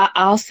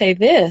 I'll say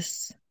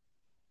this.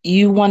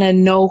 You want to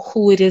know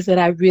who it is that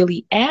I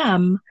really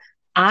am.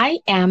 I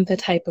am the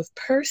type of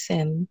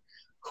person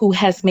who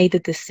has made the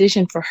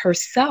decision for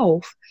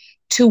herself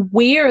to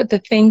wear the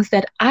things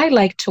that I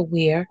like to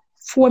wear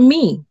for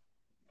me.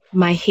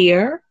 My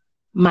hair,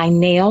 my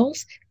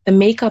nails, the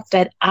makeup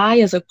that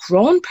I, as a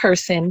grown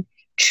person,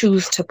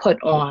 choose to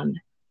put on.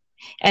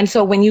 And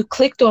so when you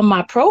clicked on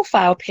my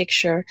profile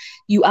picture,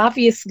 you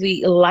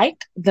obviously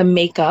liked the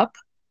makeup,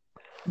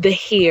 the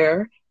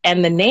hair,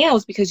 and the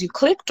nails because you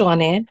clicked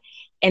on it.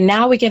 And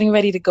now we're getting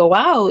ready to go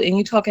out and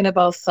you're talking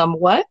about some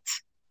what?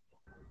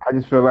 I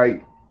just feel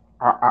like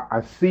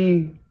I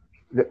see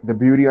the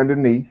beauty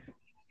underneath,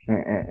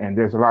 and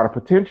there's a lot of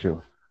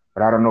potential,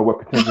 but I don't know what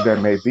potential that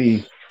may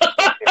be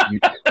if you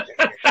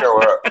show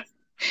up.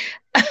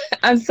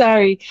 I'm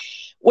sorry.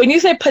 When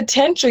you say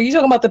potential, you're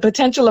talking about the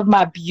potential of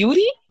my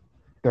beauty?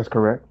 That's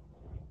correct.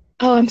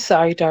 Oh, I'm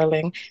sorry,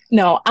 darling.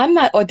 No, I'm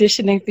not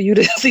auditioning for you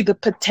to see the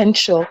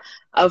potential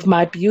of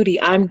my beauty.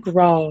 I'm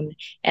grown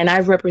and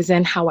I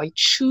represent how I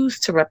choose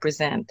to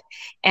represent.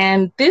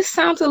 And this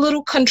sounds a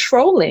little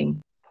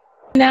controlling.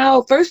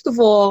 Now, first of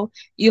all,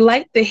 you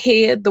like the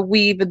hair, the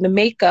weave, and the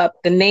makeup,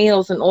 the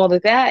nails, and all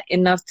of that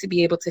enough to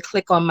be able to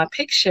click on my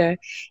picture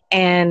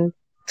and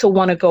to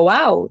want to go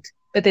out.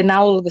 But then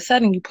now all of a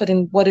sudden you put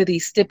in, what are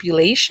these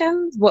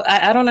stipulations? Well,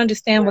 I don't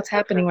understand what's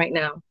happening right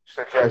now.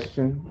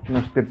 Suggestion,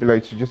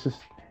 stipulation, just a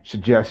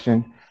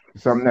suggestion,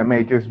 something that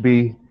may just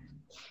be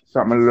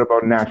something a little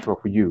bit natural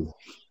for you.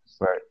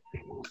 But,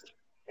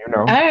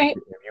 all right.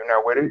 If you're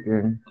not with it,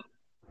 then...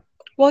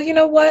 Well, you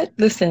know what?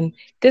 Listen,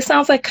 this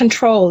sounds like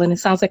control, and it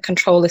sounds like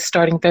control is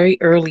starting very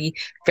early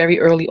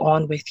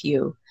on with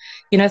you.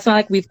 You know, it's not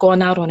like we've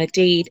gone out on a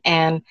date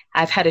and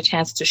I've had a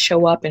chance to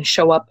show up and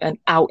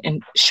out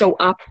and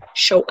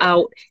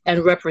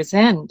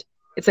represent.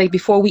 It's like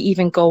before we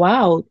even go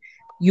out,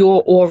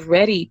 you're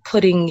already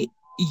putting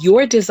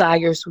your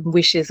desires and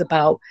wishes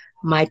about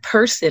my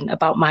person,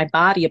 about my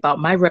body, about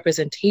my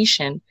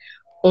representation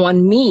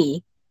on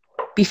me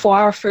before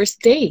our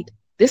first date.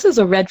 This is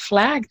a red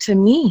flag to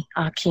me,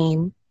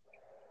 Akeem.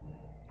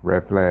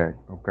 Red flag.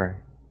 Okay.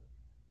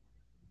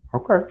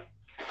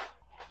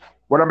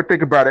 Well, I'm gonna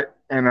think about it,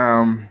 and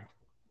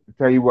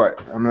tell you what,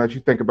 I'm gonna let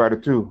you think about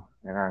it too,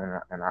 and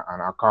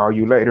I'll call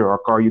you later, or I'll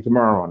call you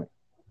tomorrow on it.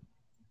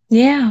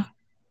 Yeah.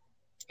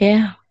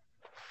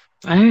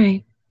 All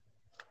right.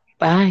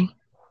 Bye.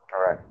 All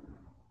right.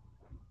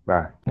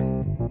 Bye.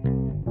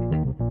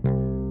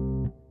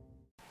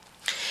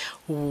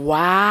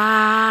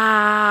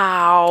 Wow.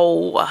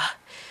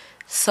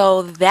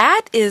 So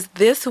that is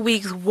this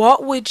week's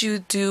What Would You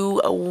Do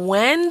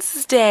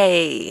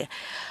Wednesday.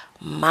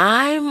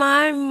 My.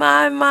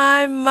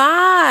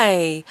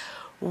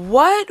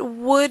 What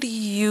would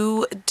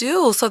you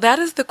do? So that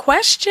is the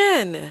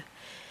question.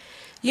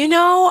 You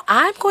know,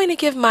 I'm going to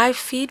give my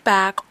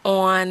feedback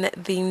on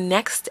the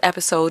next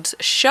episode's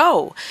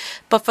show.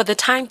 But for the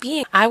time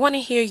being, I want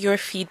to hear your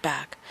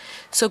feedback.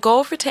 So go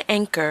over to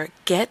Anchor,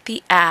 get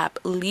the app,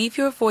 leave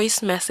your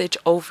voice message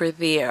over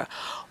there.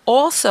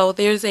 Also,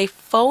 there's a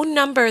phone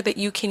number that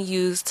you can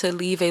use to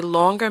leave a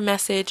longer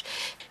message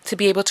to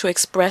be able to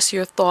express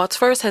your thoughts.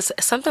 First, has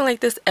something like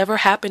this ever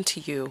happened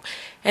to you?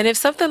 And if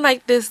something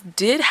like this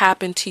did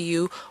happen to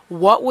you,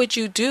 what would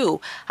you do?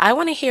 I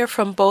want to hear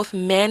from both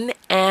men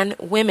and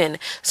women.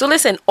 So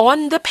listen,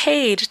 on the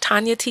page,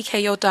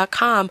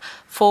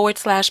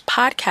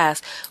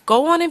 TanyaTKO.com/podcast,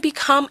 go on and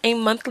become a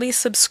monthly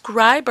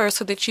subscriber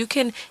so that you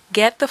can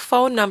get the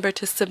phone number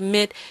to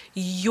submit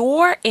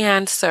your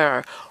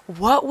answer.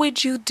 What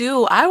would you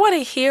do? I want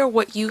to hear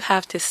what you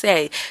have to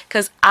say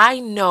because I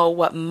know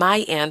what my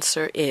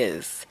answer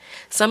is.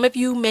 Some of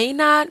you may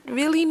not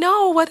really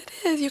know what it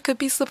is. You could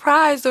be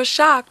surprised or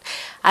shocked.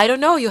 I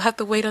don't know. You'll have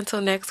to wait until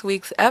next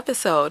week's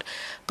episode.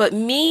 But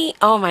me,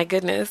 oh my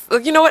goodness.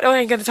 You know what? I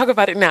ain't going to talk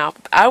about it now.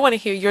 I want to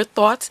hear your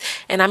thoughts,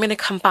 and I'm going to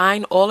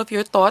combine all of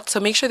your thoughts. So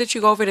make sure that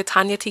you go over to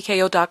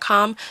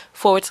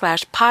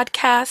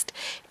TanyaTKO.com/podcast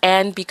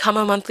and become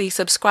a monthly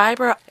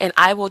subscriber. And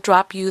I will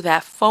drop you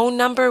that phone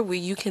number where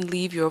you can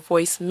leave your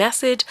voice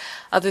message.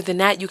 Other than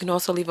that, you can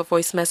also leave a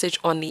voice message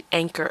on the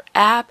Anchor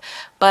app.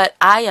 But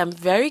I am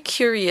very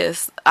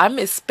curious. I'm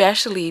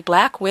especially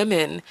Black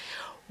women.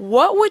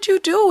 What would you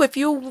do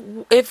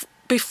if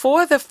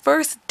before the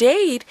first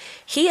date,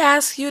 he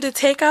asks you to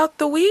take out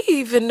the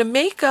weave and the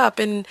makeup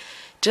and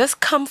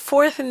just come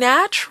forth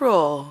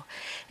natural?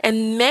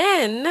 And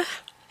men,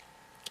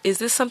 is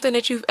this something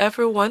that you've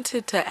ever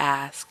wanted to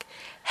ask?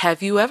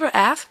 Have you ever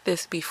asked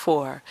this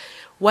before?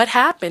 What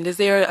happened? Is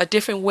there a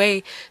different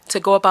way to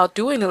go about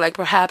doing it? Like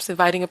perhaps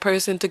inviting a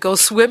person to go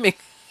swimming.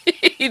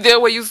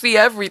 There where you see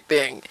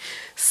everything.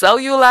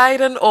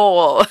 Cellulite and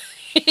all.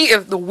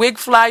 If the wig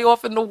fly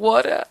off in the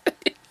water.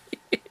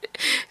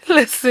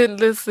 Listen.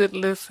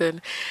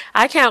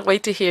 I can't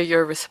wait to hear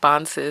your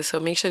responses. So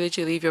make sure that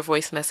you leave your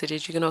voice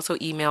messages. You can also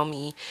email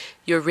me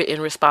your written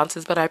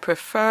responses, but I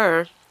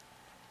prefer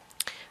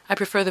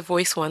the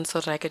voice one so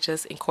that I could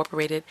just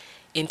incorporate it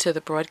into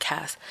the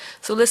broadcast.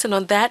 So listen,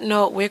 on that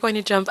note, we're going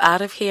to jump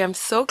out of here. I'm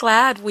so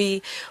glad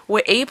we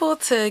were able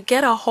to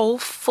get a whole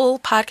full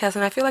podcast,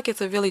 and I feel like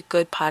it's a really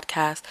good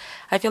podcast.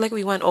 I feel like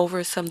we went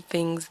over some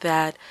things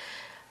that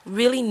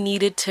really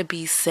needed to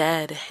be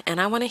said, and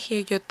I want to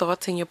hear your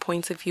thoughts and your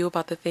points of view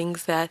about the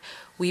things that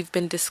we've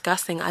been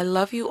discussing. I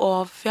love you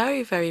all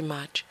very, very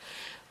much.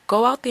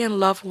 Go out there and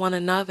love one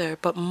another,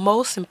 but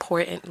most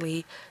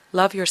importantly,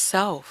 love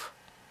yourself.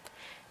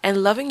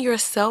 And loving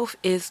yourself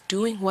is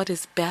doing what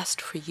is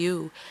best for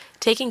you,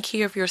 taking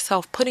care of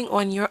yourself, putting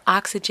on your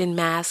oxygen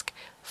mask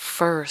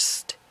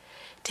first,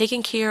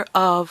 taking care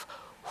of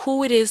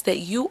who it is that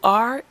you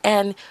are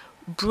and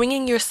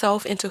bringing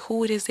yourself into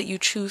who it is that you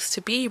choose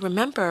to be.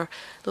 Remember,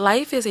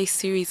 life is a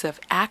series of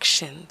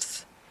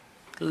actions.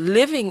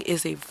 Living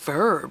is a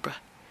verb.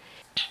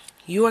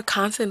 You are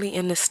constantly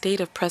in the state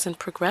of present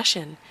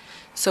progression.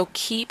 So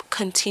keep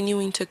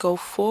continuing to go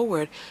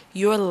forward.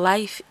 Your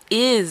life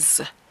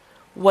is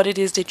what it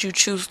is that you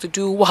choose to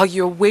do while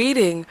you're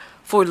waiting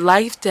for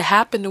life to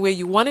happen the way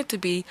you want it to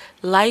be.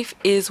 Life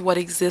is what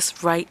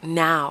exists right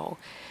now.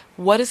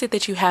 What is it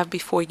that you have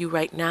before you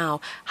right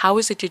now? How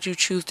is it that you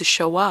choose to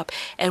show up?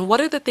 And what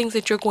are the things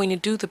that you're going to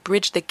do to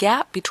bridge the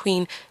gap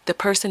between the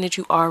person that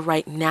you are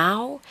right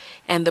now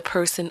and the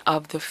person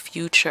of the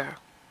future?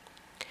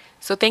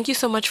 So thank you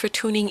so much for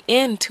tuning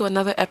in to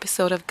another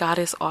episode of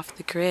Goddess Off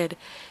the Grid.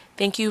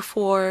 Thank you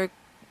for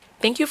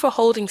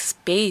holding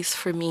space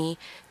for me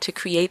to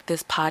create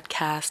this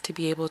podcast, to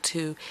be able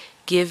to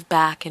give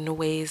back in the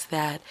ways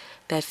that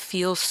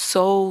feel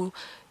so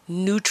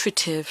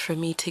nutritive for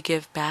me to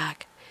give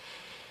back.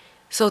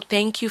 So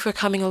thank you for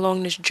coming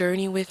along this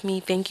journey with me.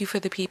 Thank you for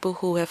the people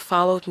who have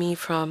followed me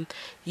from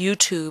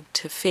YouTube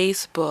to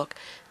Facebook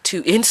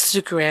to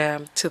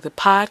Instagram to the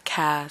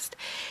podcast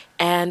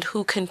and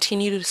who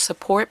continue to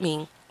support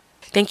me.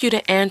 Thank you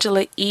to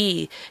Angela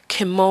E.,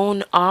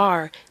 Kimone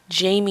R.,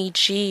 Jamie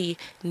G.,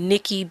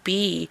 Nikki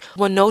B.,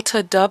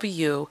 Winota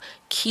W.,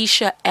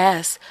 Keisha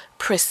S.,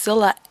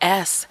 Priscilla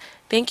S.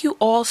 Thank you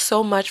all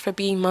so much for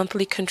being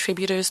monthly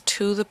contributors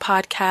to the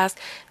podcast.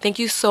 Thank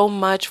you so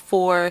much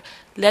for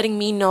letting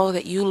me know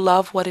that you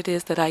love what it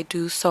is that I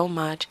do so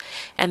much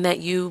and that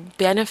you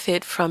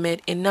benefit from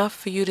it enough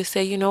for you to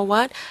say, you know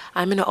what,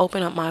 I'm going to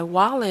open up my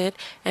wallet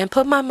and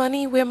put my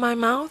money where my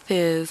mouth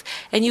is.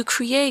 And you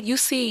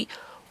see,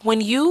 when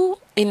you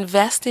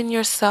invest in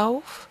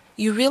yourself,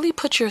 you really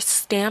put your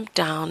stamp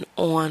down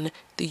on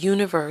the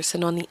universe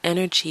and on the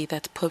energy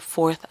that's put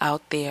forth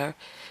out there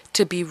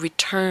to be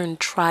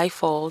returned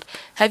trifold.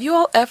 Have you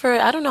all ever,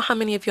 I don't know how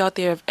many of you out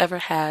there have ever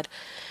had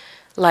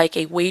like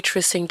a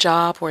waitressing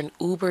job or an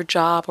Uber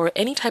job or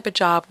any type of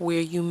job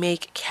where you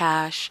make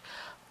cash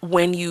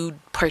when you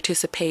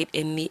participate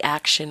in the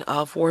action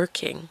of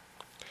working.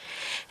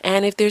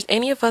 And if there's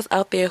any of us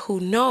out there who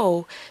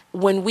know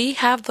when we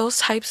have those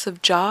types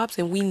of jobs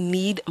and we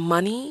need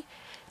money,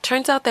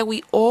 turns out that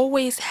we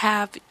always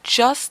have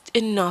just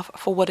enough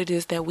for what it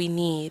is that we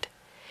need.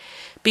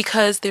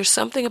 Because there's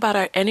something about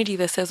our energy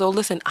that says, oh,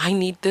 listen, I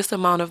need this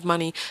amount of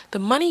money. The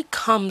money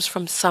comes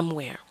from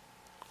somewhere.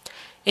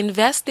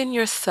 Invest in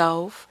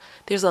yourself.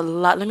 There's a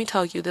lot, let me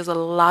tell you, there's a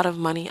lot of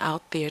money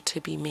out there to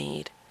be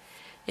made.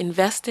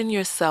 Invest in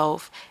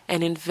yourself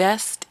and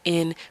invest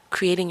in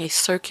creating a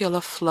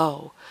circular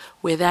flow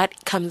where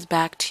that comes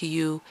back to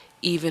you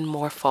even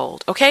more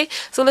fold. Okay?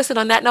 So listen,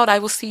 on that note, I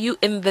will see you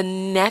in the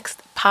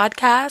next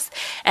podcast,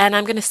 and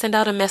I'm going to send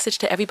out a message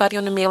to everybody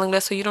on the mailing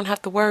list so you don't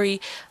have to worry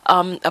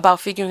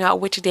about figuring out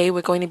which day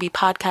we're going to be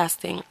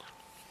podcasting,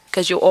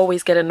 because you'll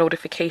always get a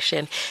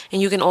notification.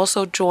 And you can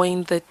also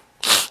join the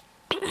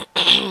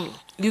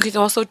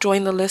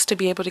list to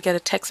be able to get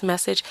a text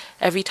message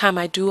every time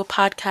I do a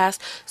podcast.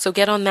 So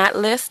get on that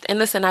list. And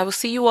listen, I will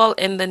see you all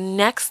in the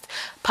next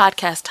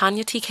podcast.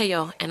 Tanya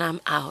TKO, and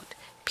I'm out.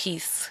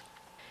 Peace.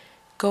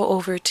 Go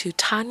over to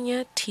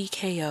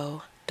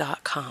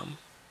TanyaTKO.com.